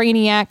Jocks,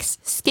 Brainiacs,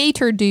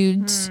 Skater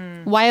Dudes,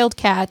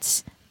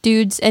 Wildcats,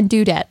 Dudes, and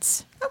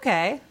Dudettes.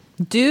 Okay.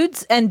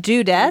 Dudes and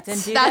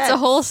dudettes? That's a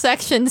whole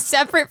section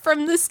separate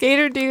from the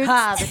Skater Dudes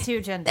the two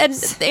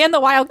genders. and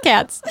the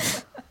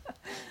Wildcats.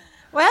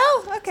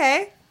 Well,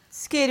 okay.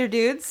 Skater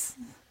dudes.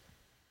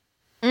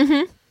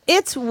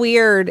 It's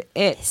weird.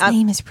 His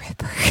name is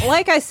Ripper.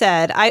 Like I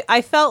said,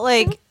 I felt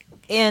like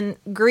in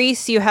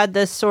Grease you had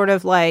this sort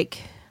of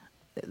like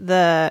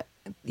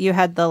you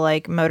had the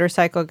like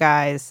motorcycle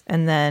guys,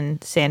 and then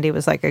Sandy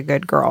was like a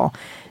good girl.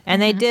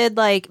 And they did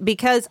like,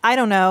 because I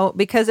don't know,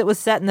 because it was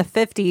set in the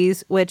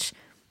 50s, which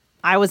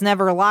I was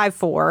never alive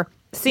for,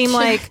 seemed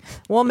like,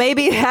 well,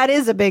 maybe that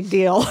is a big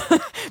deal.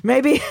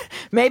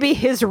 maybe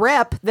his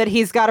rep that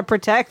he's got to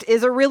protect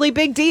is a really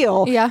big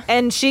deal. Yeah.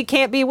 And she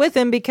can't be with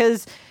him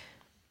because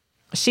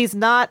she's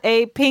not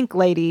a pink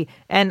lady.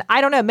 And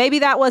I don't know, maybe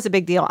that was a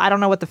big deal. I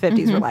don't know what the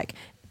 50s were like.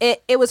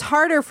 It was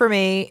harder for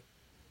me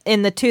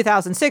in the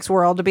 2006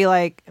 world to be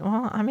like,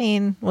 well, I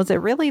mean, was it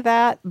really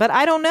that? But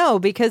I don't know,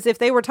 because if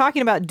they were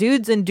talking about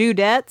dudes and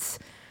dudettes,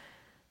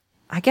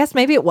 I guess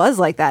maybe it was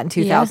like that in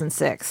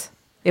 2006.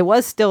 It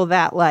was still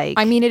that like...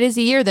 I mean, it is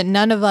a year that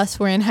none of us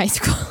were in high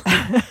school.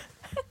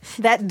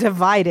 that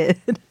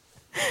divided.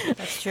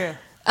 That's true.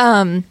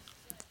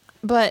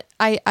 But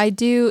I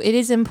do, it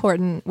is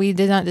important. We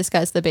did not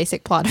discuss the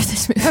basic plot of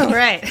this movie. Oh,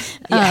 right.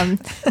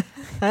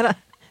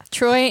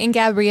 Troy and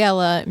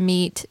Gabriella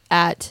meet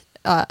at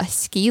a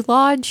ski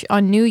lodge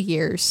on New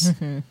Year's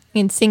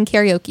and sing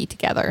karaoke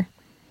together.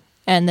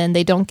 And then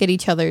they don't get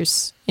each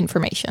other's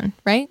information,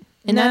 right?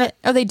 Isn't that it?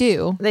 Oh, they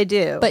do. They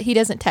do. But he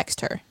doesn't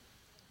text her.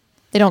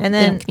 They don't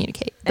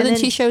communicate. But then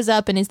she shows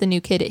up and is the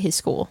new kid at his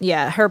school.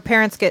 Yeah, her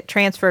parents get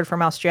transferred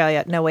from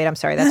Australia. No, wait, I'm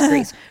sorry. That's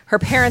Greece. Her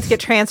parents get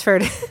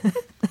transferred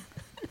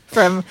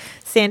from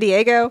San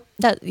Diego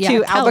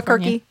to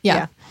Albuquerque.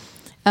 Yeah.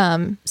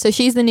 So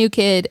she's the new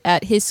kid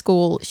at his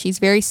school. She's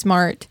very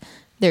smart.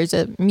 There's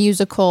a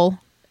musical.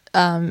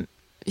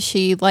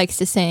 She likes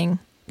to sing.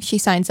 She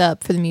signs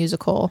up for the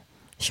musical.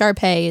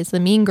 Sharpay is the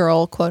mean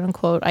girl, quote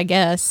unquote, I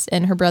guess,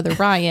 and her brother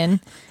Ryan.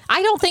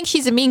 I don't think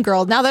she's a mean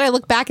girl. Now that I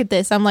look back at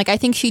this, I'm like, I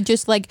think she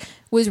just like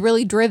was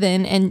really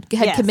driven and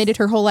had committed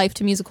her whole life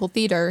to musical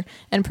theater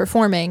and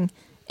performing,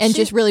 and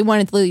just really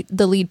wanted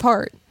the lead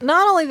part.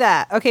 Not only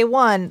that, okay,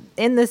 one,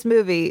 in this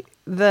movie,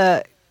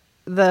 the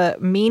the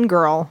mean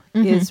girl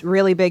is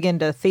really big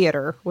into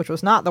theater, which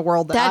was not the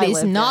world that I is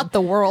lived not in.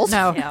 the world.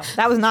 No, Yeah.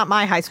 that was not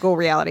my high school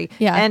reality.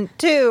 Yeah. And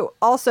two,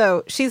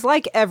 also, she's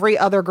like every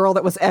other girl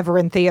that was ever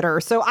in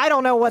theater. So I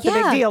don't know what the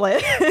big Yeah. deal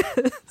is.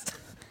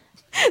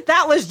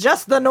 That was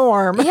just the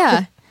norm.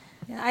 Yeah.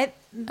 Yeah, I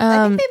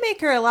think they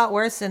make her a lot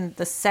worse in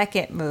the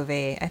second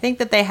movie. I think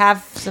that they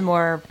have some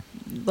more,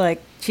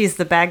 like, she's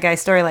the bad guy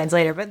storylines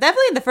later. But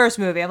definitely in the first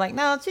movie, I'm like,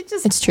 no,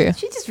 It's true.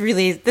 She just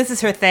really, this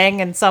is her thing.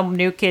 And some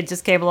new kid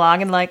just came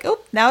along and like, oh,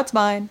 now it's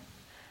mine.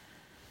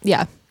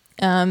 Yeah.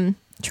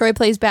 Troy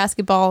plays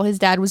basketball. His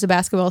dad was a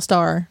basketball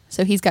star,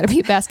 so he's got to be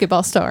a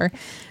basketball star.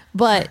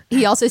 But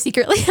he also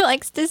secretly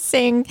likes to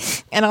sing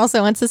and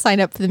also wants to sign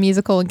up for the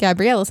musical. And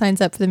Gabriella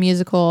signs up for the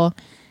musical,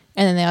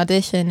 and then they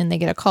audition and they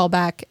get a call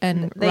back.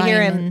 And They Ryan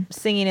hear him and-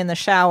 singing in the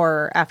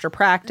shower after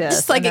practice.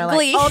 Just like and in they're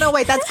Glee. Oh, no,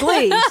 wait, that's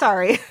Glee.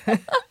 Sorry.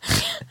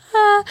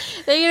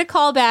 they get a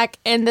call back,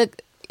 and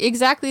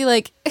exactly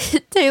like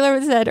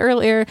Taylor said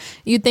earlier,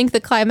 you'd think the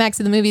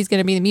climax of the movie is going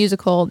to be the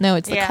musical. No,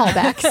 it's the Yeah.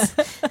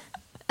 callbacks.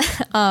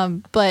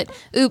 But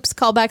oops,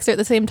 callbacks are at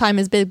the same time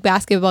as big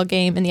basketball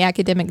game and the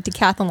academic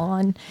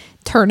decathlon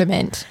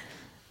tournament.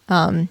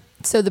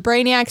 So the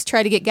Brainiacs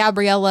try to get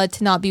Gabriella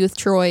to not be with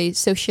Troy,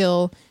 so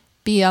she'll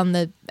be on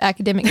the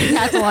academic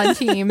decathlon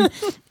team,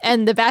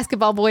 and the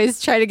basketball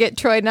boys try to get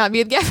Troy to not be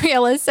with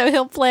Gabriella, so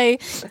he'll play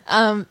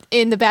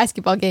in the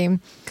basketball game.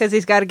 Because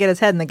he's got to get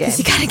his head in the game.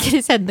 He's got to get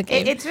his head in the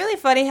game. It's really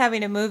funny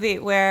having a movie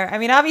where, I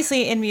mean,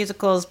 obviously in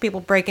musicals, people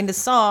break into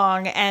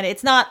song, and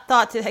it's not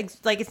thought to,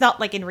 like, it's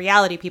not like in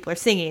reality people are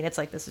singing. It's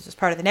like, this is just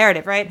part of the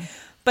narrative, right?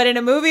 But in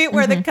a movie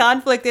where the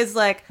conflict is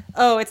like,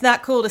 oh, it's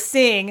not cool to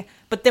sing,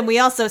 but then we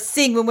also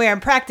sing when we're in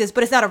practice,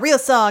 but it's not a real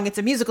song, it's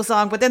a musical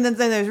song, but then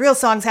there's real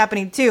songs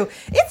happening too.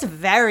 It's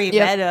very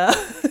Yep.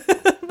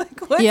 meta.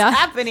 Like, what's Yeah.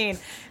 happening?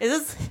 Is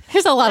this...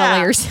 There's a lot Yeah.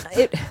 of layers.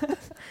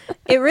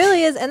 It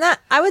really is. And that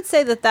I would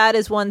say that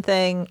is one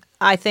thing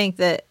I think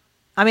that,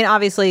 I mean,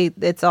 obviously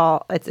it's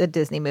a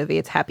Disney movie.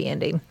 It's happy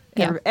ending.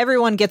 Yeah.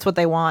 Everyone gets what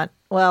they want.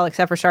 Well,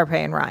 except for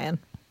Sharpay and Ryan.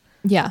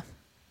 Yeah.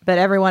 But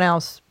everyone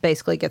else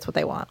basically gets what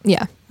they want.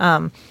 Yeah.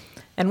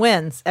 And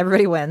wins.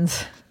 Everybody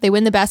wins. They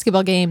win the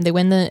basketball game. They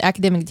win the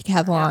academic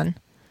decathlon.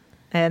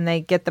 And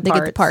they get the They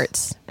parts. get the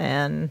parts.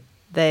 And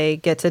they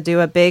get to do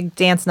a big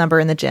dance number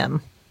in the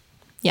gym.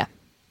 Yeah.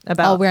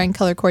 About All wearing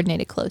color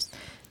coordinated clothes.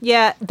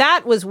 Yeah,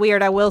 that was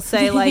weird. I will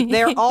say, like,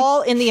 they're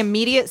all in the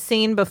immediate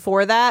scene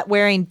before that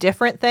wearing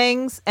different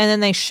things, and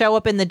then they show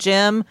up in the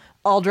gym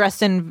all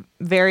dressed in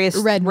various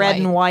Red and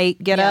and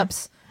white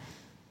get-ups. Yeah.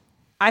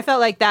 I felt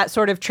like that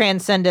sort of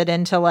transcended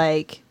into,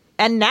 like,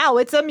 and now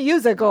it's a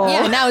musical.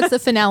 Yeah. Now it's the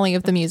finale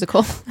of the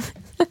musical.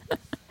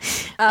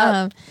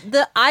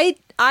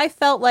 I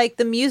felt like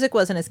the music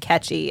wasn't as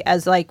catchy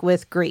as, like,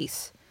 with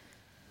Grease.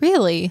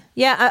 Really?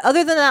 Yeah,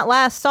 other than that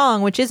last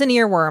song, which is an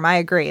earworm, I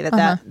agree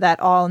that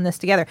all in this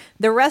together.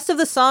 The rest of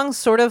the songs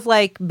sort of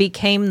like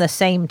became the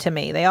same to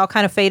me. They all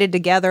kind of faded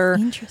together.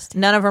 Interesting.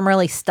 None of them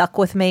really stuck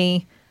with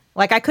me.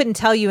 Like I couldn't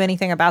tell you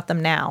anything about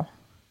them now.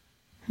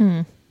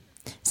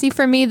 See,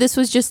 for me, this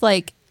was just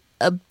like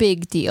a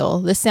big deal.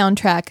 The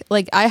soundtrack,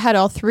 like I had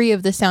all three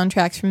of the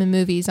soundtracks from the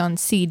movies on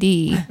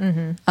CD.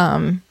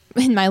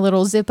 In my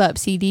little zip up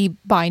CD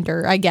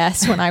binder, I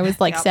guess, when I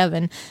was like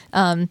 7.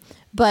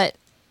 But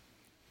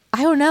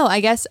I don't know.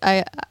 I guess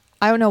I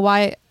don't know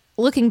why.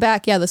 Looking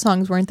back, yeah, the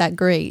songs weren't that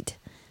great.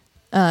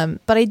 But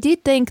I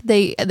did think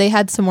they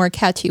had some more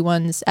catchy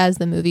ones as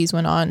the movies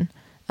went on.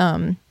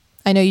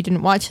 I know you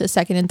didn't watch the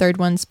second and third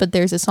ones, but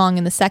there's a song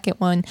in the second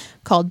one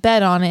called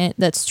 "Bet on It"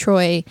 that's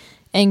Troy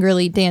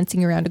angrily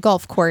dancing around a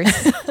golf course.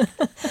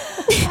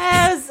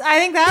 I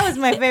think that was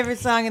my favorite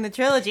song in the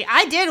trilogy.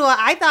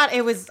 I thought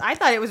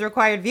it was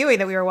required viewing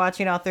that we were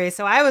watching all three.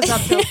 So I was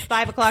up till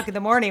 5:00 in the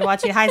morning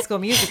watching High School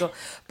Musical.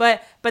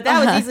 But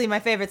that was easily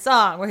my favorite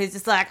song, where he's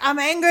just like, I'm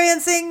angry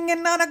and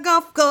singing on a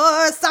golf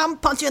course. I'm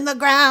punching the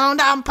ground.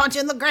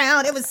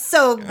 It was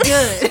so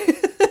good.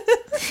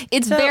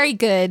 It's very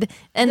good.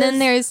 And then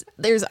there's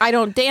 "I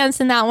Don't Dance"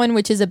 in that one,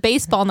 which is a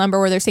baseball number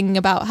where they're singing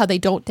about how they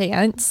don't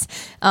dance.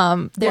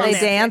 They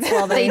dance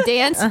while They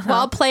dance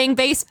while playing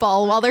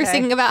baseball while they're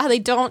singing about how they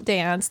don't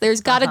dance.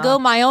 There's "Gotta Go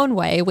My Own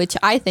Way," which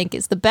I think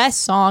is the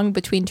best song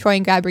between Troy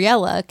and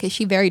Gabriella, because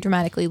she very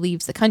dramatically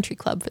leaves the country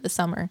club for the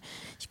summer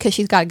because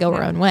she's got to go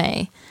her own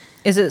way.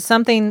 Is it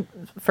something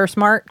for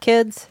smart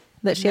kids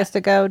that she has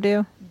to go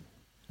do?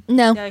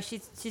 No. No,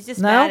 she's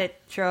just No? mad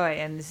at Troy,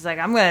 and she's like,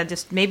 I'm gonna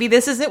just, maybe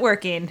this isn't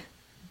working.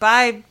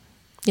 Bye,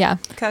 Yeah.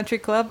 country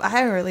club.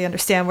 I don't really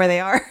understand where they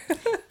are.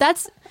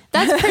 That's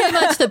pretty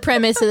much the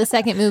premise of the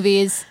second movie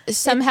is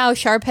somehow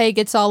Sharpay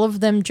gets all of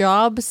them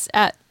jobs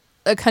at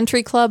a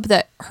country club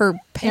that her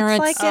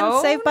parents It's like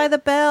in Saved by the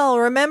Bell.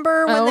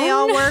 Remember when they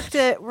all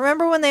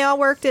Own?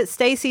 worked at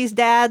Stacy's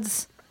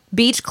dad's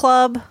beach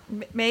club?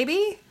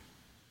 Maybe.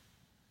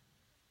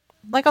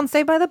 Like on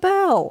Saved by the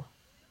Bell.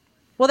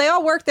 Well, they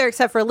all worked there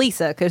except for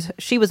Lisa because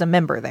she was a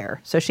member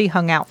there. So she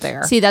hung out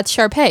there. See, that's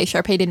Sharpay.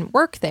 Sharpay didn't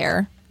work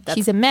there.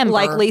 She's a member.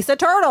 Like Lisa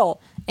Turtle.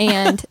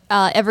 And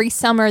every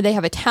summer they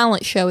have a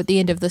talent show at the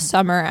end of the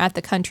summer at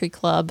the country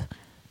club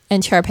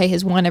and Sharpay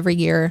has won every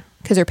year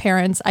because her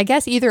parents, I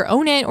guess, either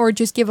own it or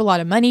just give a lot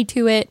of money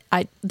to it.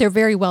 They're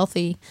very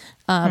wealthy.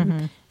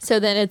 So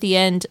then at the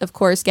end, of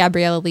course,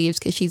 Gabriella leaves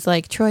because she's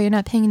like, Troy, you're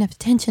not paying enough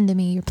attention to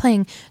me. You're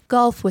playing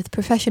golf with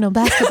professional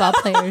basketball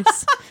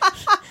players,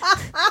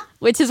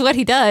 which is what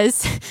he does.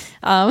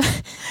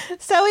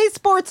 So he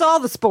sports all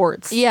the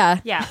sports. Yeah.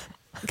 Yeah.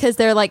 Because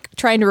they're like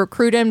trying to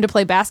recruit him to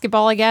play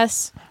basketball, I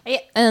guess. Yeah.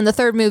 And then the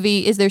third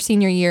movie is their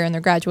senior year and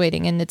they're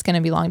graduating and it's going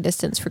to be long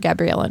distance for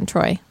Gabriella and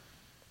Troy.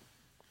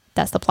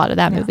 That's the plot of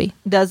that movie.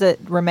 Does it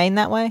remain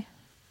that way?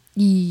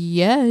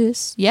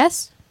 Yes.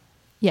 Yes.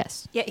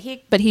 Yes. Yeah,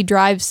 But he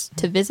drives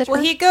to visit her.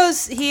 Well,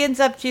 he ends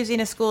up choosing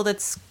a school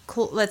that's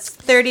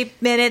 30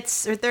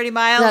 minutes or 30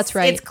 miles. That's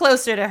right. It's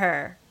closer to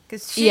her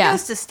because she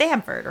goes to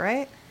Stanford,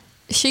 right?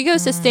 She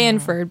goes to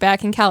Stanford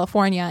back in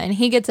California and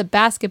he gets a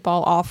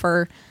basketball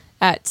offer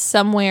at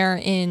somewhere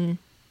in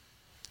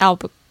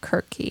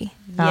Albuquerque.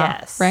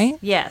 Yes. Right?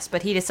 Yes,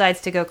 but he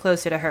decides to go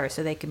closer to her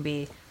so they can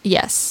be...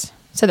 Yes.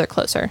 So they're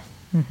closer.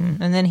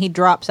 And then he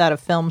drops out of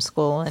film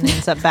school and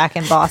ends up back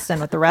in Boston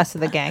with the rest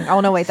of the gang. Oh,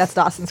 no, wait, that's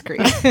Dawson's Creek.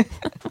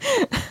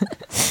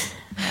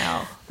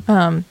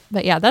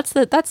 But yeah, that's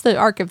the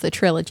arc of the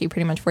trilogy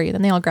pretty much for you.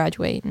 Then they all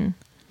graduate and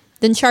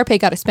then Sharpay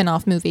got a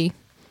spin-off movie.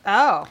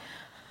 Oh.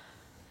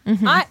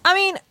 I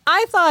mean,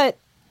 I thought,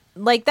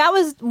 like, that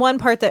was one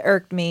part that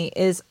irked me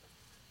is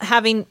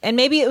having, and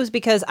maybe it was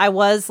because I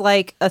was,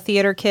 like, a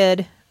theater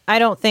kid. I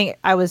don't think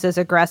I was as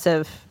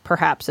aggressive,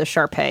 perhaps, as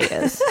Sharpay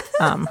is.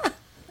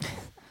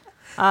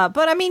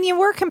 But, I mean, you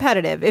were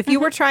competitive. If you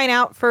were trying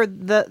out for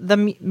the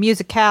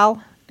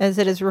musicale, as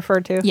it is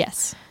referred to.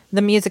 Yes.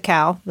 The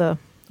musicale, the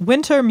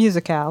winter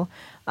musicale.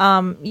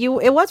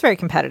 It was very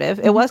competitive.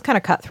 It was kind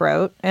of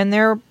cutthroat, and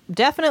there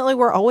definitely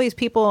were always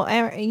people.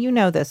 And you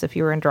know this if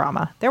you were in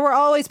drama. There were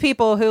always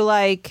people who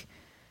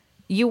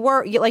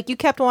you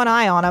kept one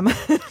eye on them.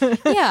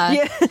 Yeah.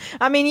 Yeah,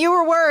 I mean, you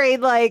were worried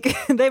like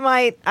they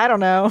might. I don't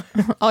know.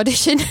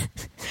 Audition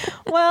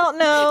Well,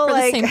 no, for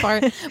like the same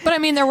part. But I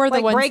mean, there were the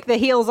like ones. break the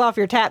heels off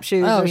your tap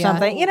shoes Oh, or yeah.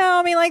 something. You know,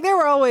 I mean, like there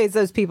were always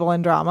those people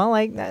in drama.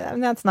 Like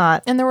that's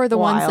not. And there were the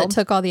ones that wild.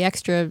 took all the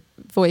extra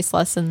voice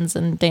lessons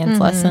and dance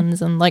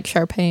lessons and like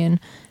Sharpay and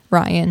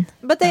Ryan.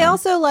 But they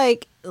also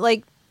like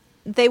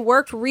they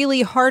worked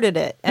really hard at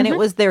it and it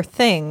was their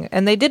thing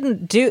and they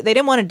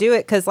didn't want to do it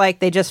because like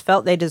they just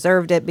felt they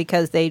deserved it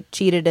because they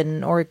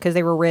cheated or because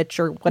they were rich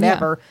or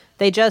whatever.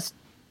 They just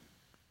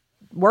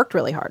worked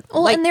really hard.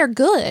 Well, like, and they're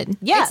good.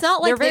 Yes, it's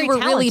not like they're they very were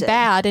really talented.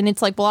 bad and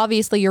it's like, well,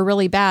 obviously you're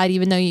really bad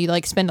even though you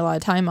like spend a lot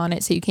of time on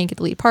it so you can't get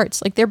the lead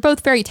parts. Like they're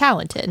both very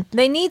talented.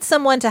 they need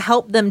someone to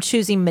help them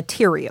choosing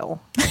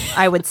material,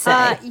 I would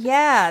say.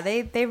 Yeah,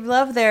 they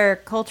love their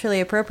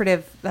culturally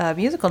appropriative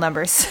musical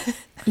numbers.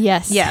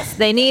 Yes. Yes,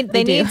 they need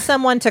do.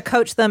 someone to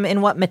coach them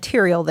in what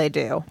material they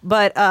do.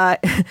 But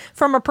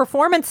from a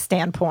performance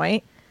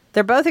standpoint,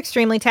 they're both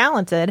extremely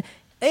talented.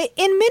 In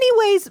many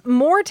ways,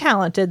 more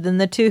talented than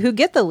the two who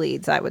get the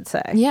leads, I would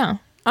say. Yeah.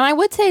 And I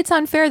would say it's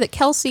unfair that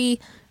Kelsey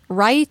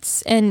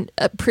writes and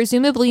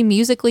presumably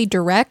musically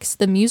directs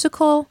the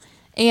musical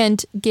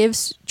and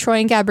gives Troy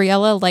and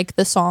Gabriella like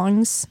the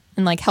songs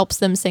and like helps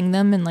them sing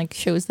them and like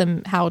shows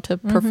them how to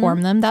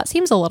perform them. That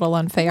seems a little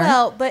unfair.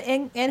 Well, but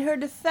in her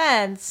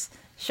defense,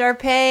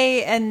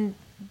 Sharpay and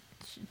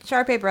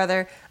Sharpay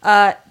brother,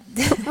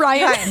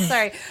 Ryan,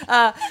 sorry,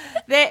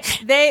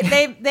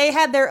 they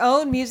had their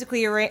own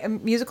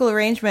musical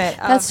arrangement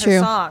of That's her true.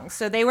 songs,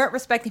 so they weren't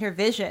respecting her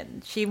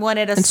vision. She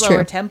wanted a That's slower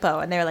true. tempo,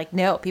 and they're like,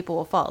 no, people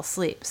will fall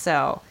asleep.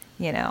 So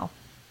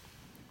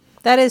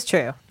That is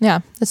true. Yeah,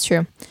 that's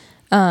true.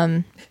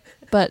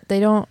 But they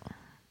don't.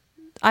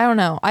 I don't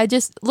know. I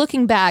just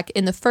looking back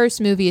in the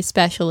first movie,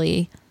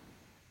 especially,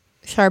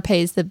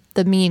 Sharpay's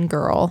the mean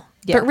girl,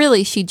 Yeah. but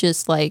really she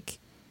just like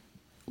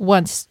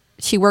once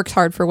she works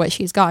hard for what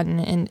she's gotten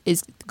and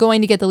is going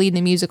to get the lead in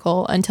the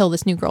musical until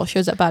this new girl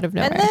shows up out of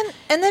nowhere.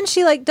 And then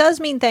she like does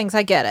mean things.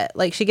 I get it.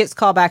 Like she gets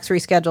callbacks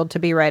rescheduled to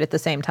be right at the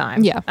same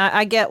time. Yeah.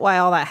 I get why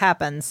all that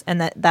happens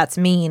and that's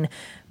mean.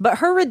 But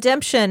her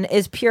redemption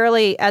is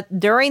purely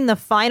during the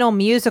final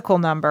musical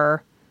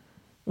number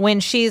when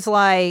she's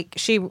like,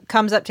 she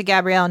comes up to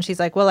Gabrielle and she's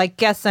like, well, I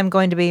guess I'm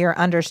going to be your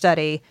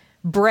understudy.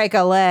 Break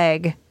a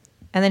leg.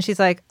 And then she's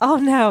like, oh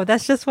no,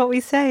 that's just what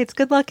we say. It's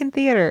good luck in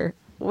theater.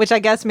 Which I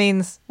guess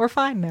means we're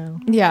fine now.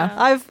 Yeah.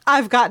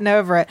 I've gotten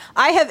over it.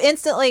 I have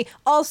instantly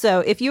also,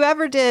 if you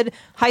ever did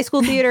high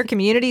school theater,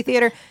 community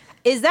theater,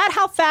 is that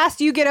how fast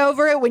you get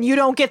over it when you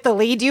don't get the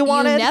lead you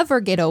wanted? You never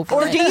get over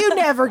or it. do you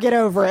never get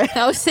over it?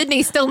 No,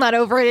 Sydney's still not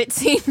over it, it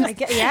seems. yeah.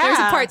 There's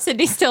a part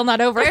Sydney's still not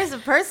over. there's a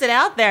person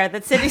out there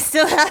that Sydney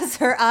still has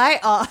her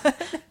eye on.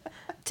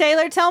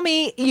 Taylor, tell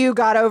me you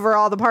got over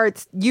all the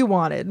parts you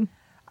wanted.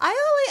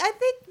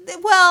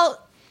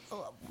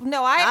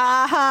 No,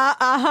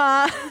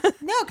 Uh-huh.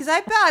 because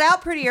I bowed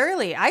out pretty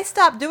early. I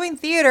stopped doing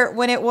theater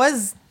when it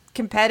was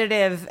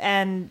competitive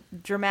and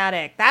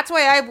dramatic. That's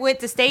why I went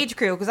to stage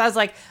crew, because I was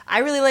like, I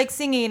really like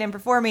singing and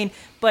performing,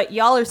 but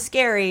y'all are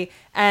scary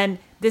and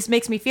this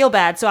makes me feel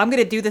bad. So I'm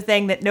going to do the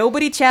thing that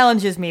nobody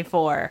challenges me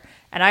for.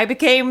 And I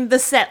became the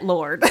set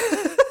lord.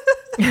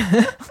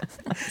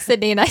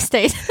 Sydney and I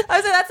stayed.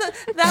 I was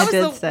like, that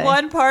did was the say.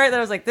 one part that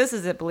I was like, this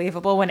isn't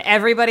believable. When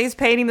everybody's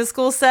painting the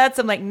school sets,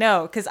 I'm like,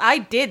 no, because I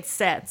did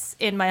sets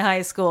in my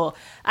high school,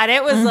 and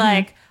it was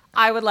like,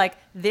 I would like,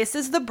 this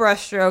is the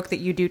brushstroke that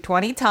you do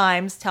 20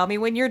 times. Tell me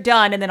when you're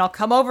done, and then I'll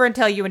come over and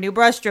tell you a new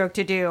brushstroke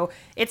to do.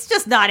 It's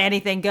just not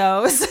anything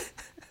goes.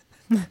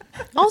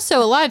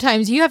 Also, a lot of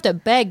times you have to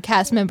beg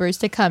cast members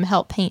to come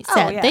help paint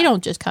set. yeah. They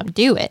don't just come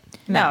do it.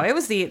 No, it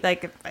was the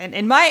like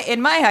in my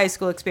high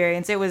school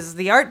experience, it was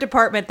the art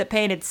department that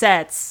painted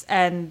sets,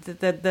 and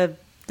the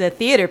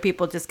theater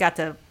people just got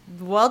to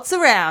waltz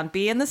around,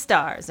 be in the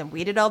stars, and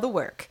we did all the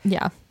work.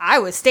 Yeah. I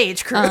was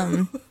stage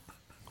crew.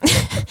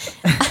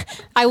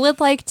 I would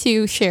like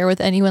to share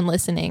with anyone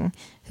listening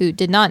who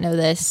did not know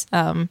this,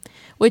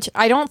 which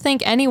I don't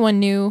think anyone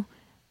knew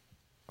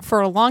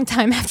for a long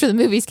time after the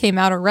movies came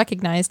out or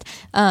recognized,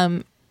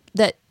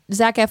 that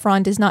Zac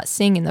Efron does not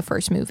sing in the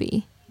first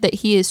movie. That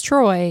he is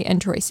Troy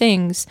and Troy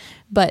sings,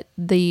 but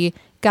the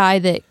guy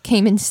that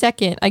came in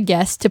second, I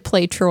guess, to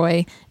play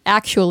Troy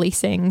actually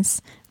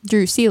sings.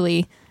 Drew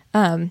Seeley.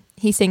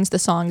 He sings the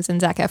songs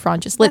and Zac Efron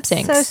just lip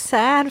syncs. That's so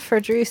sad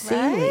for Drew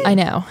Seeley. I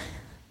know.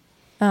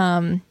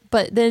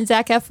 But then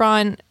Zac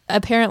Efron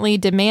apparently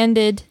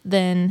demanded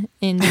then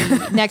in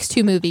the next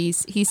two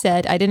movies, he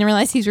said, I didn't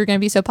realize these were going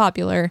to be so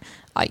popular.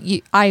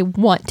 I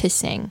want to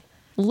sing.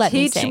 Let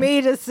me Teach sing.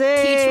 me to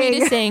sing. Teach me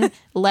to sing.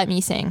 Let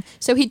me sing.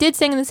 So he did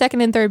sing in the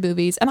second and third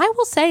movies. And I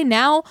will say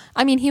now,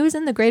 I mean, he was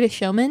in The Greatest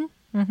Showman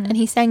and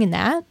he sang in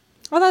that.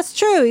 Well, that's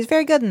true. He's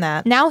very good in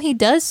that. Now he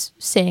does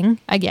sing,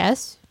 I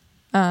guess.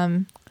 I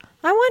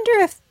wonder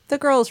if the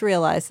girls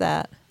realize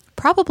that.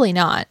 Probably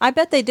not. I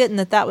bet they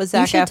didn't. That was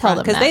Zac should tell Efron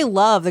them because that. they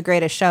love The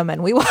Greatest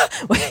Showman. We've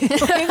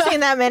seen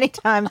that many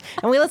times,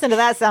 and we listen to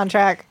that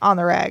soundtrack on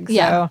the reg. So.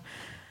 Yeah.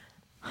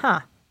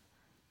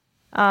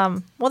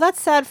 Well,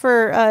 that's sad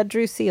for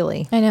Drew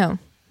Seeley. I know.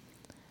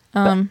 But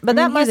I mean,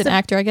 that he's must an have.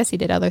 actor. I guess he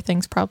did other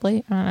things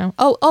probably. I don't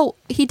know. Oh,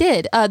 he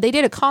did. They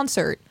did a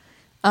concert,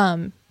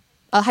 a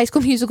High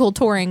School Musical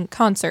touring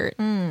concert.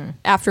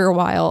 After a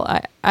while,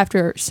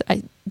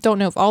 I don't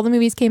know if all the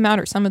movies came out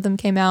or some of them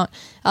came out,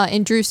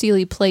 and Drew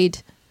Seeley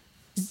played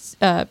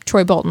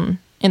Troy Bolton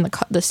in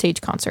the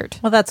stage concert.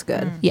 Well, that's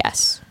good.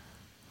 Yes.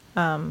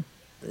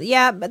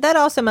 Yeah, but that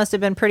also must have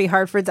been pretty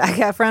hard for Zac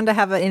Efron to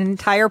have an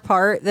entire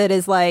part that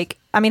is like.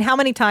 I mean, how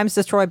many times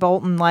does Troy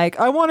Bolton like?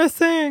 I want to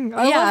sing.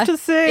 I love to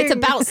sing. It's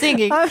about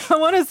singing. I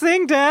want to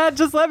sing, Dad.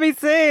 Just let me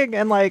sing.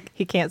 And like,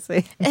 he can't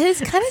sing.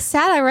 It's kind of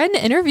sad. I read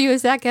an interview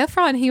with Zac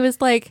Efron. He was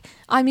like,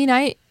 I mean,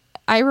 I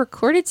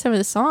recorded some of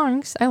the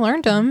songs. I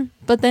learned them.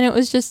 But then it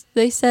was just,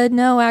 they said,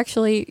 no,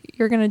 actually,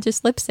 you're going to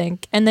just lip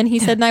sync. And then he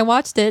said, and I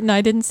watched it and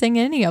I didn't sing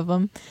any of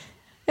them.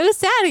 It was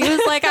sad. He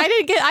was like,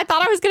 I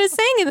thought I was going to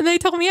sing. And then they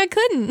told me I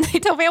couldn't. They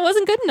told me I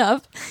wasn't good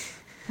enough.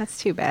 That's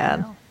too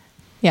bad.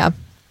 Yeah.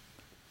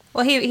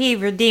 Well, he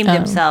redeemed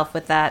himself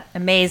with that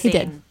amazing He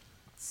did.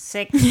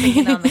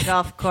 singing on the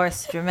golf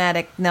course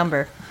dramatic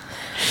number.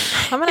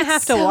 I'm gonna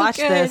have to so watch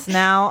good. this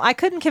now. I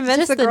couldn't convince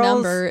Just the the girls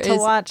number to is-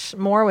 watch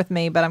more with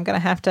me, but I'm gonna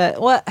have to.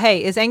 What?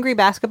 Hey, is Angry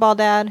Basketball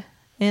Dad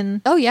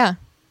in? Oh, yeah.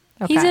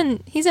 Okay.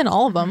 He's in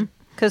all of them.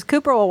 Because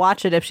Cooper will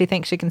watch it if she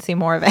thinks she can see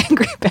more of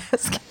Angry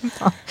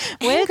Basketball.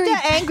 Where's Angry-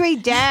 the Angry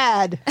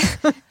Dad?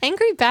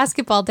 Angry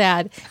Basketball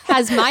Dad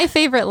has my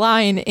favorite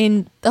line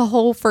in the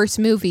whole first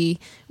movie,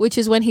 which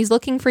is when he's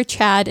looking for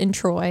Chad and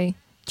Troy.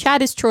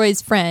 Chad is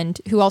Troy's friend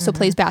who also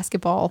plays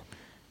basketball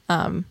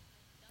and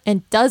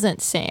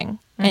doesn't sing.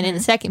 And in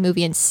the second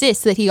movie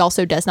insists that he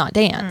also does not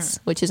dance,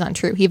 which is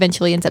untrue. He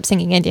eventually ends up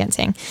singing and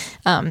dancing.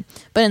 But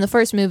in the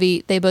first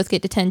movie, they both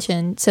get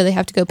detention, so they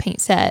have to go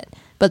paint set.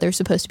 But they're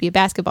supposed to be a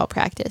basketball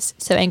practice.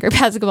 So Angry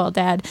Basketball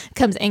Dad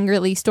comes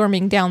angrily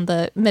storming down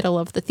the middle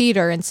of the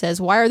theater and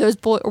says, what are those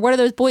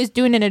boys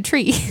doing in a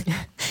tree?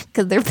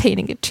 Because they're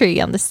painting a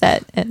tree on the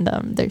set and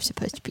they're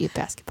supposed to be a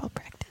basketball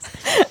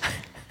practice.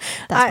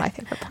 That's my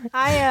favorite part.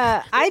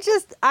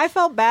 I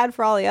felt bad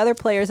for all the other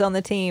players on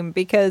the team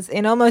because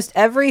in almost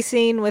every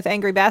scene with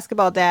Angry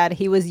Basketball Dad,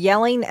 he was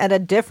yelling at a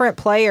different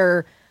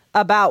player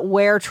about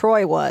where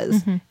Troy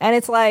was. And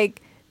it's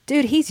like,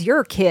 dude, he's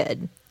your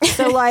kid.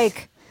 So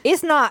like,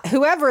 it's not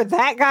whoever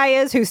that guy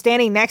is who's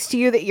standing next to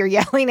you that you're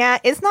yelling at,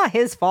 it's not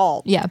his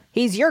fault. Yeah.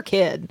 He's your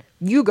kid.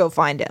 You go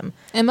find him.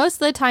 And most of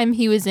the time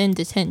he was in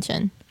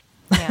detention.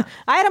 Yeah.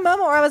 I had a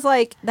moment where I was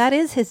like, that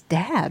is his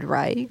dad,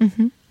 right?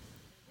 Mm-hmm.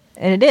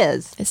 And it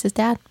is. It's his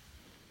dad.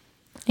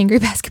 Angry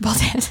Basketball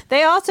Dad.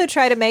 They also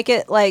try to make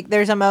it like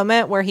there's a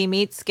moment where he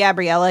meets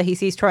Gabriella. He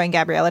sees Troy and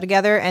Gabriella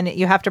together, and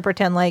you have to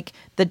pretend like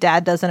the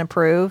dad doesn't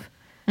approve.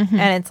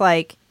 And it's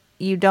like,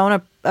 you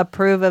don't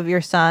approve of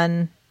your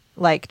son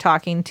like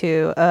talking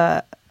to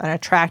an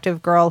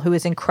attractive girl who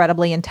is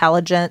incredibly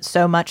intelligent,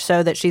 so much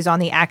so that she's on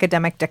the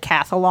academic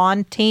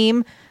decathlon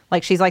team.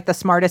 Like she's like the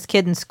smartest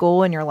kid in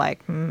school, and you're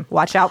like,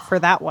 watch out for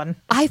that one.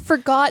 I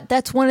forgot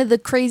that's one of the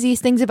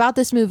craziest things about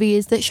this movie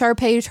is that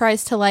Sharpay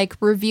tries to like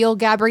reveal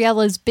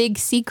Gabriella's big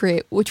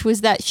secret, which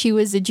was that she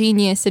was a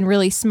genius and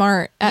really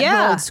smart at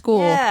her old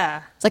school.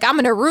 Yeah. It's like, I'm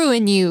going to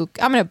ruin you.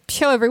 I'm going to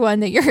show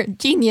everyone that you're a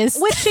genius.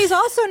 Which she's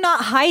also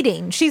not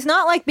hiding. She's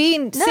not like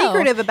being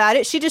secretive about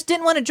it. She just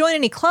didn't want to join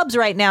any clubs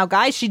right now,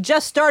 guys. She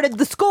just started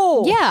the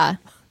school. Yeah.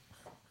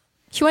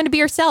 She wanted to be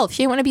herself.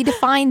 She didn't want to be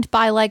defined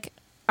by like,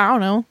 I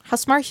don't know, how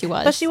smart she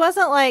was. But she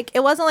wasn't like,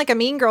 it wasn't like a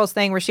Mean Girls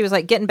thing where she was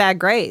like getting bad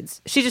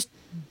grades. She just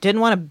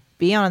didn't want to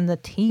be on the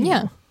team.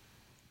 Yeah.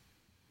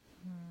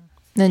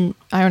 Then,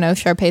 I don't know,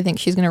 Sharpay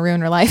thinks she's going to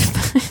ruin her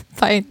life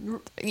by,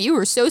 you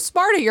were so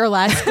smart at your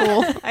last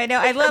school. I know.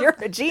 I love You're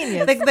a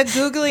genius. the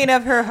Googling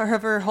of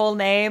her whole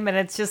name, and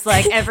it's just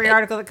like every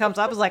article that comes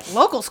up is like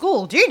local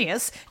school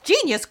genius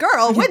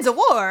girl wins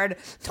award,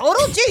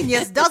 total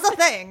genius does a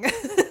thing.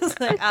 It's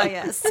like, oh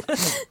yes.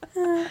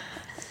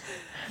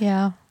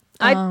 Yeah.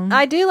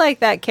 I do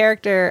like that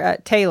character,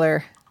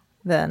 Taylor,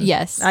 then.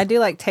 Yes. I do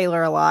like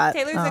Taylor a lot.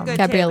 Taylor's a good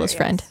Gabriella's Taylor,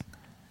 friend.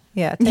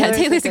 yes. Yeah,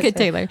 Taylor's a good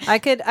Taylor. I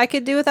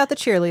could do without the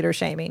cheerleader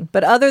shaming,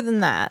 but other than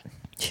that,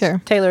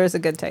 Sure. Taylor is a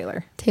good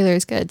Taylor. Taylor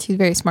is good. She's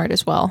very smart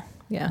as well.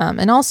 Yeah.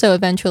 And also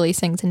eventually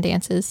sings and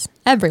dances.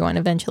 Everyone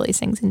eventually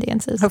sings and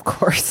dances. Of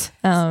course.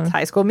 It's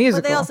High School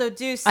Musical. But they also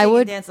do sing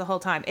and dance the whole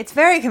time. It's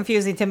very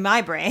confusing to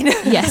my brain.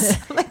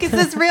 Yes. Like, is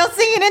this real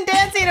singing and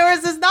dancing or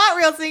is this not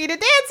real singing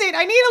and dancing?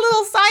 I need a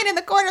little sign in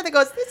the corner that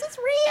goes, this is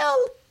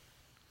real.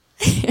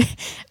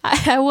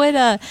 I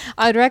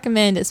would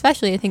recommend,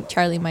 especially I think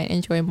Charlie might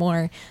enjoy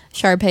more,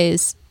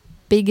 Sharpay's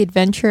Big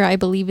Adventure, I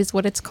believe is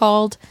what it's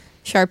called.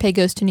 Sharpay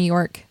goes to New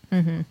York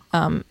and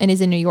is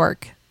in New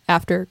York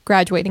after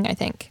graduating, I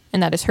think.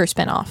 And that is her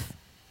spinoff.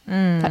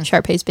 That's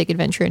Sharpay's Big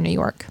Adventure in New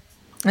York.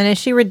 And is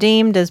she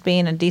redeemed as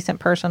being a decent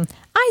person?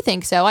 I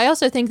think so. I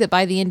also think that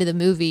by the end of the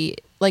movie,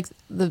 like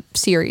the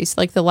series,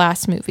 like the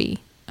last movie,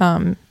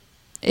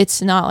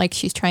 it's not like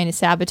she's trying to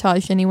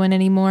sabotage anyone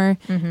anymore.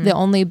 The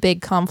only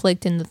big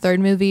conflict in the third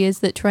movie is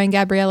that Troy and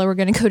Gabriella were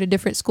going to go to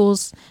different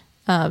schools.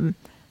 So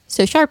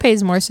Sharpay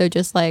is more so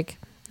just like,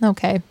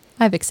 okay,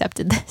 I've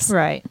accepted this.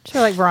 Right. She's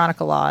like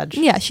Veronica Lodge.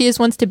 Yeah, she just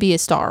wants to be a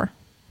star.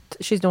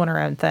 She's doing her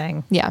own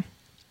thing. Yeah.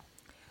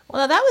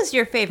 Well, that was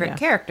your favorite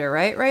character,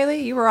 right,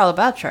 Riley? You were all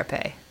about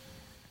Sharpay.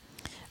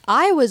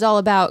 I was all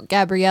about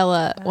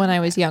Gabriella when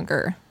I was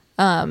younger.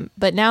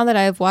 But now that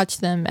I've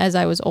watched them as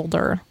I was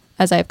older,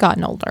 as I've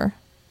gotten older,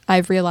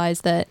 I've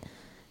realized that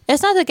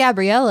it's not that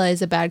Gabriella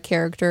is a bad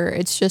character.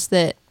 It's just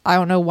that I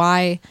don't know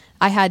why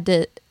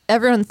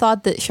everyone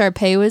thought that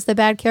Sharpay was the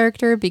bad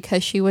character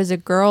because she was a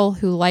girl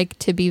who liked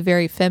to be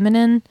very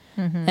feminine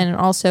and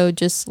also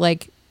just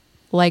like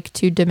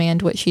to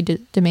demand what she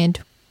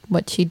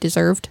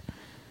deserved,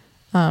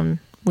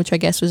 which I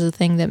guess was the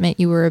thing that meant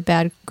you were a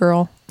bad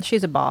girl.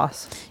 She's a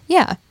boss.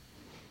 Yeah.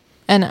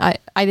 And I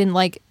didn't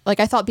like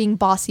I thought being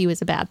bossy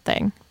was a bad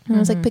thing. And I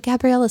was like, but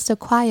Gabriella's so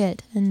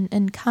quiet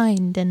and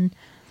kind and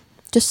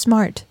just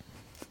smart.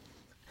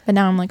 But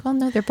now I'm like, well,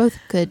 no, they're both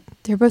good.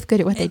 They're both good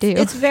at what they do.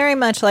 It's very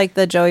much like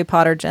the Joey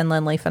Potter, Jen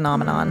Lindley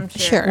phenomenon.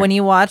 Sure. When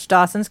you watch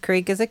Dawson's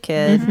Creek as a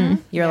kid,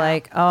 you're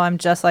like, oh, I'm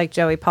just like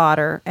Joey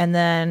Potter. And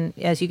then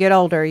as you get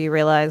older, you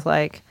realize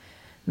like,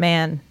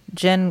 man,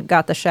 Jen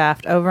got the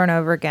shaft over and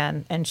over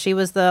again. And she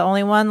was the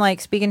only one like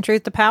speaking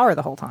truth to power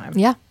the whole time.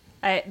 Yeah.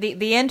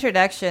 The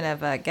introduction of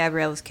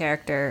Gabriella's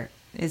character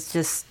is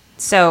just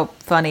so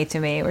funny to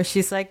me, where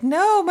she's like,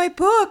 no, my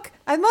book.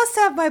 I must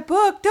have my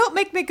book. Don't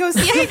make me go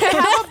sleep. I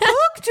have a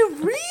book to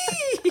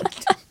read.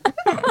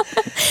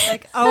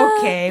 Like,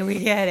 okay, we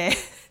get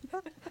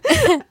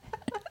it.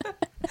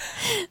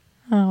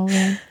 Oh,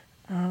 man.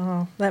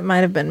 Oh, that might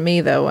have been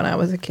me though when I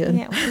was a kid.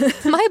 Yeah.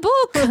 My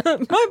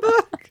book. My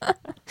book.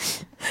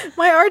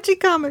 My Archie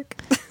comic.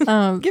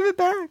 Give it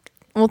back.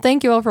 Well,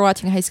 thank you all for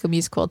watching High School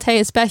Musical. Tay,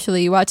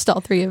 especially, you watched all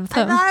three of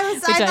them,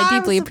 which I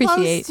deeply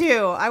appreciate.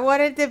 To. I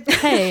wanted to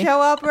show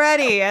up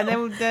ready, and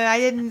then I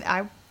didn't.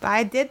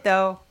 I did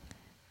though.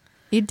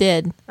 You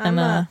did. I'm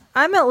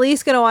at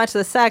least going to watch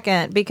the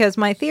second because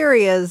my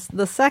theory is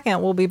the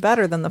second will be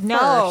better than the first.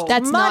 No,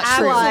 that's not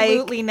true.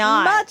 Absolutely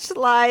not. Much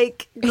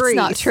like Grease. It's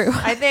not true.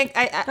 I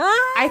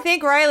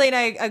think Riley and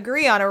I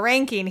agree on a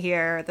ranking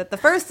here that the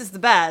first is the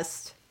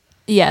best.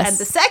 Yes. And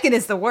the second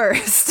is the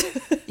worst.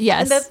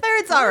 Yes. And the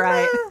third's all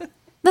right.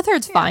 The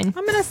third's fine.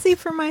 I'm going to see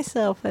for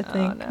myself, I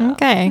think. No.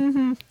 Okay.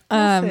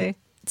 We'll see.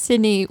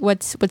 Sydney,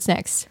 what's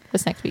next?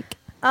 What's next week?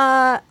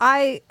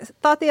 I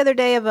thought the other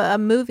day of a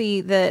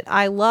movie that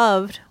I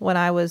loved when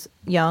I was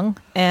young,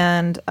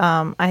 and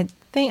I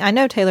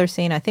know Taylor's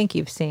seen. I think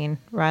you've seen,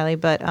 Riley,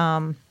 but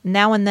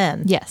Now and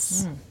Then.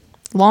 Yes.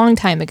 Long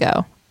time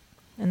ago.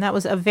 And that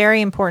was a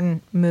very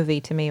important movie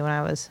to me when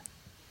I was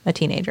a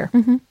teenager.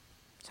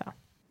 So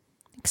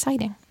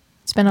Exciting.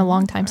 It's been a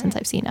long time since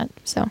I've seen it,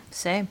 so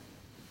Same.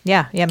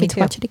 yeah, me Get too. to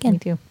watch it again. Me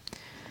too.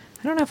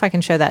 I don't know if I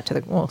can show that to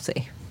the. We'll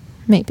see.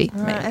 maybe.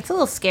 It's a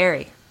little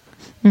scary.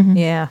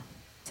 Yeah,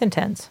 it's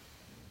intense.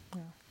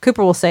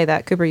 Cooper will say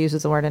that. Cooper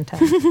uses the word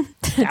intense.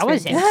 That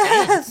was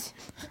intense.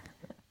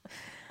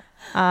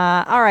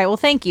 All right. Well,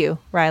 thank you,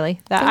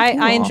 Riley. Thank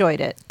you I all.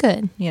 enjoyed it.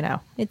 Good.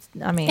 It's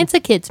It's a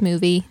kids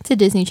movie. It's a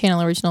Disney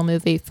Channel original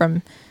movie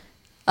from,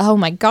 oh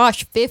my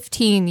gosh,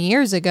 15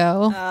 years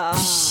ago.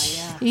 Oh,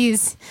 yeah.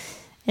 Jeez.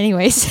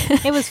 Anyways,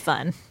 it was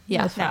fun.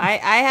 yeah. No, I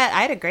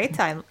had a great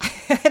time. I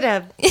had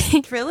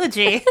a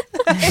trilogy.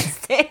 I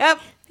stayed up.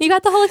 You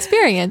got the whole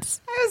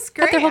experience. It was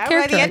Got great. their whole By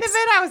character the end of arcs.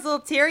 it, I was a little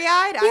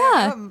teary-eyed. I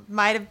Yeah. don't know,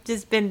 might have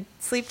just been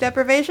sleep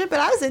deprivation,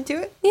 but I was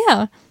into it.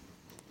 Yeah.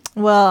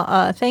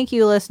 Well, thank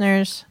you,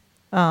 listeners.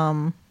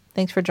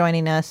 Thanks for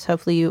joining us.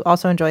 Hopefully, you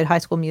also enjoyed High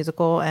School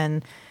Musical,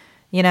 and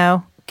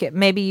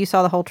maybe you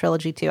saw the whole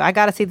trilogy too. I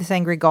got to see this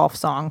Angry Golf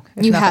song.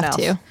 if You nothing have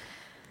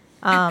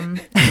else.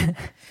 to.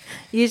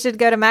 You should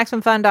go to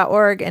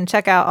MaximumFun.org and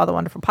check out all the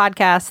wonderful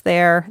podcasts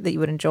there that you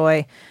would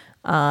enjoy.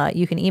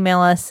 You can email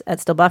us at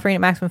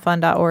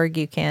stillbuffering@MaximumFun.org.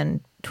 You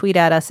can tweet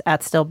at us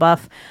at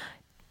stillbuff.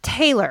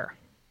 Taylor,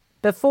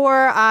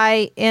 before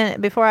I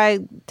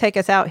take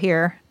us out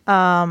here,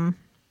 or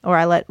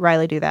I let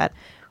Riley do that.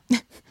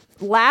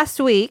 Last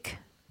week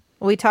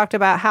we talked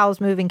about Howl's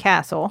Moving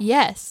Castle,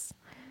 Yes.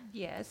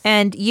 Yes.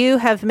 and you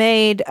have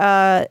made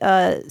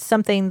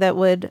something that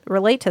would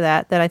relate to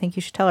that I think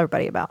you should tell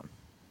everybody about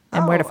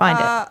and where to find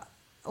it.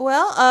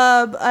 Well,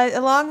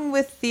 along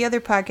with the other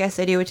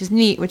podcast I do, which is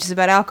Neat, which is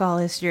about alcohol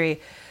history,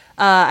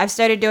 I've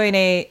started doing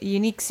a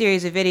unique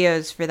series of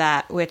videos for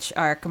that, which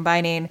are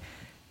combining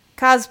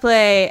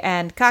cosplay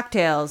and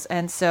cocktails.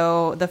 And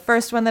so the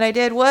first one that I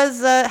did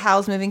was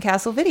Howl's Moving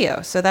Castle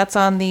video. So that's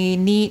on the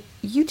Neat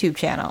YouTube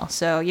channel.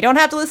 So you don't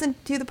have to listen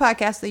to the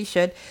podcast, that you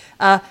should.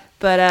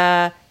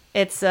 But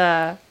it's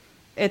a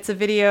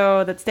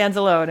video that stands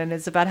alone, and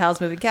it's about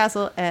Howl's Moving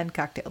Castle and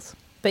cocktails.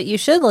 But you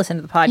should listen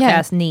to the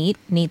podcast Neat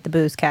the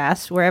Booze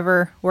Cast,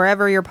 wherever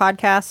your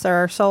podcasts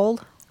are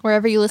sold.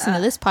 Wherever you listen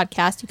to this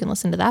podcast, you can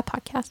listen to that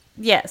podcast.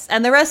 Yes,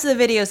 and the rest of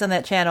the videos on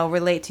that channel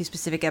relate to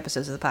specific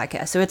episodes of the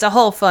podcast. So it's a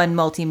whole fun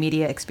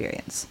multimedia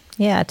experience.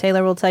 Yeah,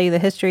 Taylor will tell you the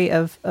history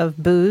of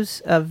booze,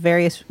 of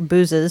various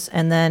boozes,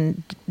 and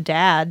then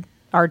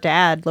our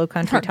dad, Low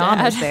Country Our Tom,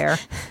 dad. is there.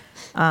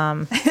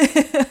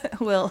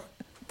 We'll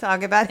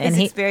talk about his And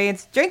he-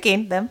 experience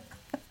drinking them.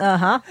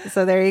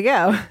 So there you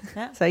go.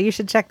 Yeah. So you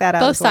should check that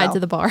out. Both as well. sides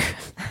of the bar.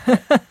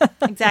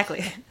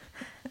 Exactly.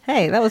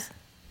 Hey,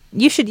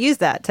 you should use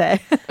that, Tay.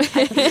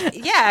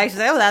 Yeah, actually,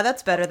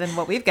 that's better than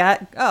what we've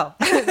got. Oh,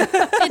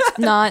 It's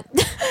not.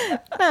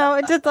 No,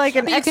 it's just like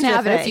an You extra can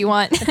have it if thing. you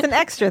want. It's an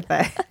extra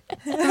thing.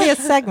 It'll be a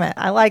segment.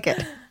 I like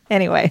it.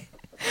 Anyway.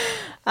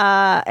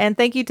 And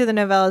thank you to the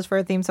Novellas for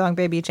a theme song,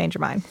 Baby You Change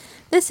Your Mind.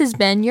 This has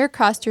been your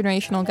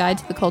cross-generational guide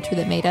to the culture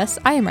that made us.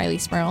 I am Riley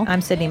Smurl. I'm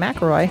Sydney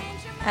McElroy.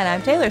 and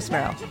I'm Taylor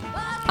Smurl.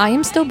 I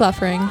am still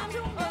buffering.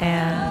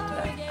 And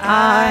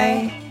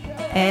I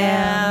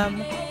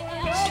am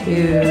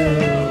too.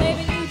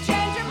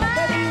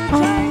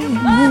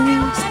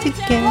 Always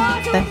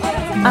together.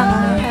 I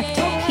have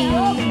to pee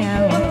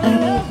now.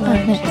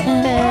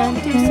 Then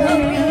do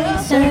some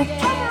research.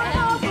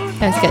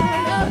 That was good.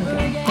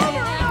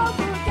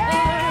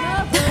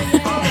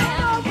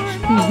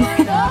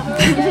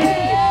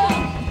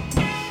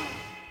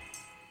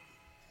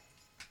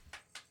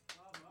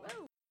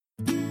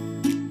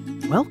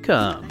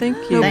 Welcome. Thank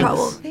you.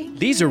 Thanks.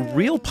 These are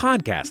real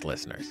podcast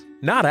listeners,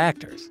 not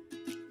actors.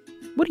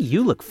 What do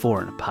you look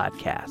for in a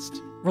podcast?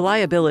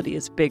 Reliability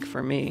is big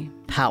for me.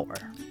 Power.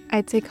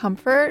 I'd say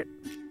comfort.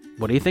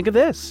 What do you think of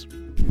this?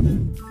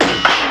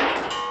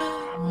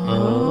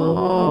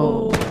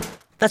 Oh.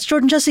 That's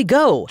Jordan Jesse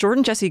Go.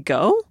 Jordan Jesse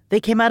Go? They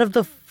came out of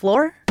the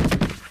floor?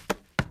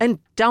 And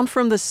down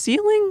from the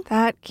ceiling?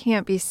 That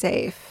can't be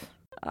safe.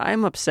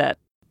 I'm upset.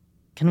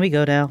 Can we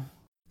go now?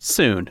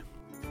 Soon.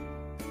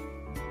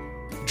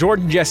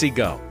 Jordan Jesse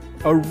Go,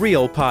 a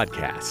real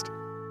podcast.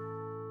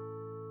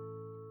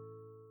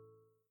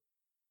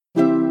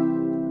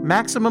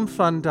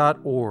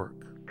 MaximumFun.org.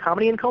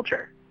 Comedy and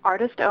culture.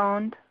 Artist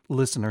owned.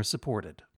 Listener supported.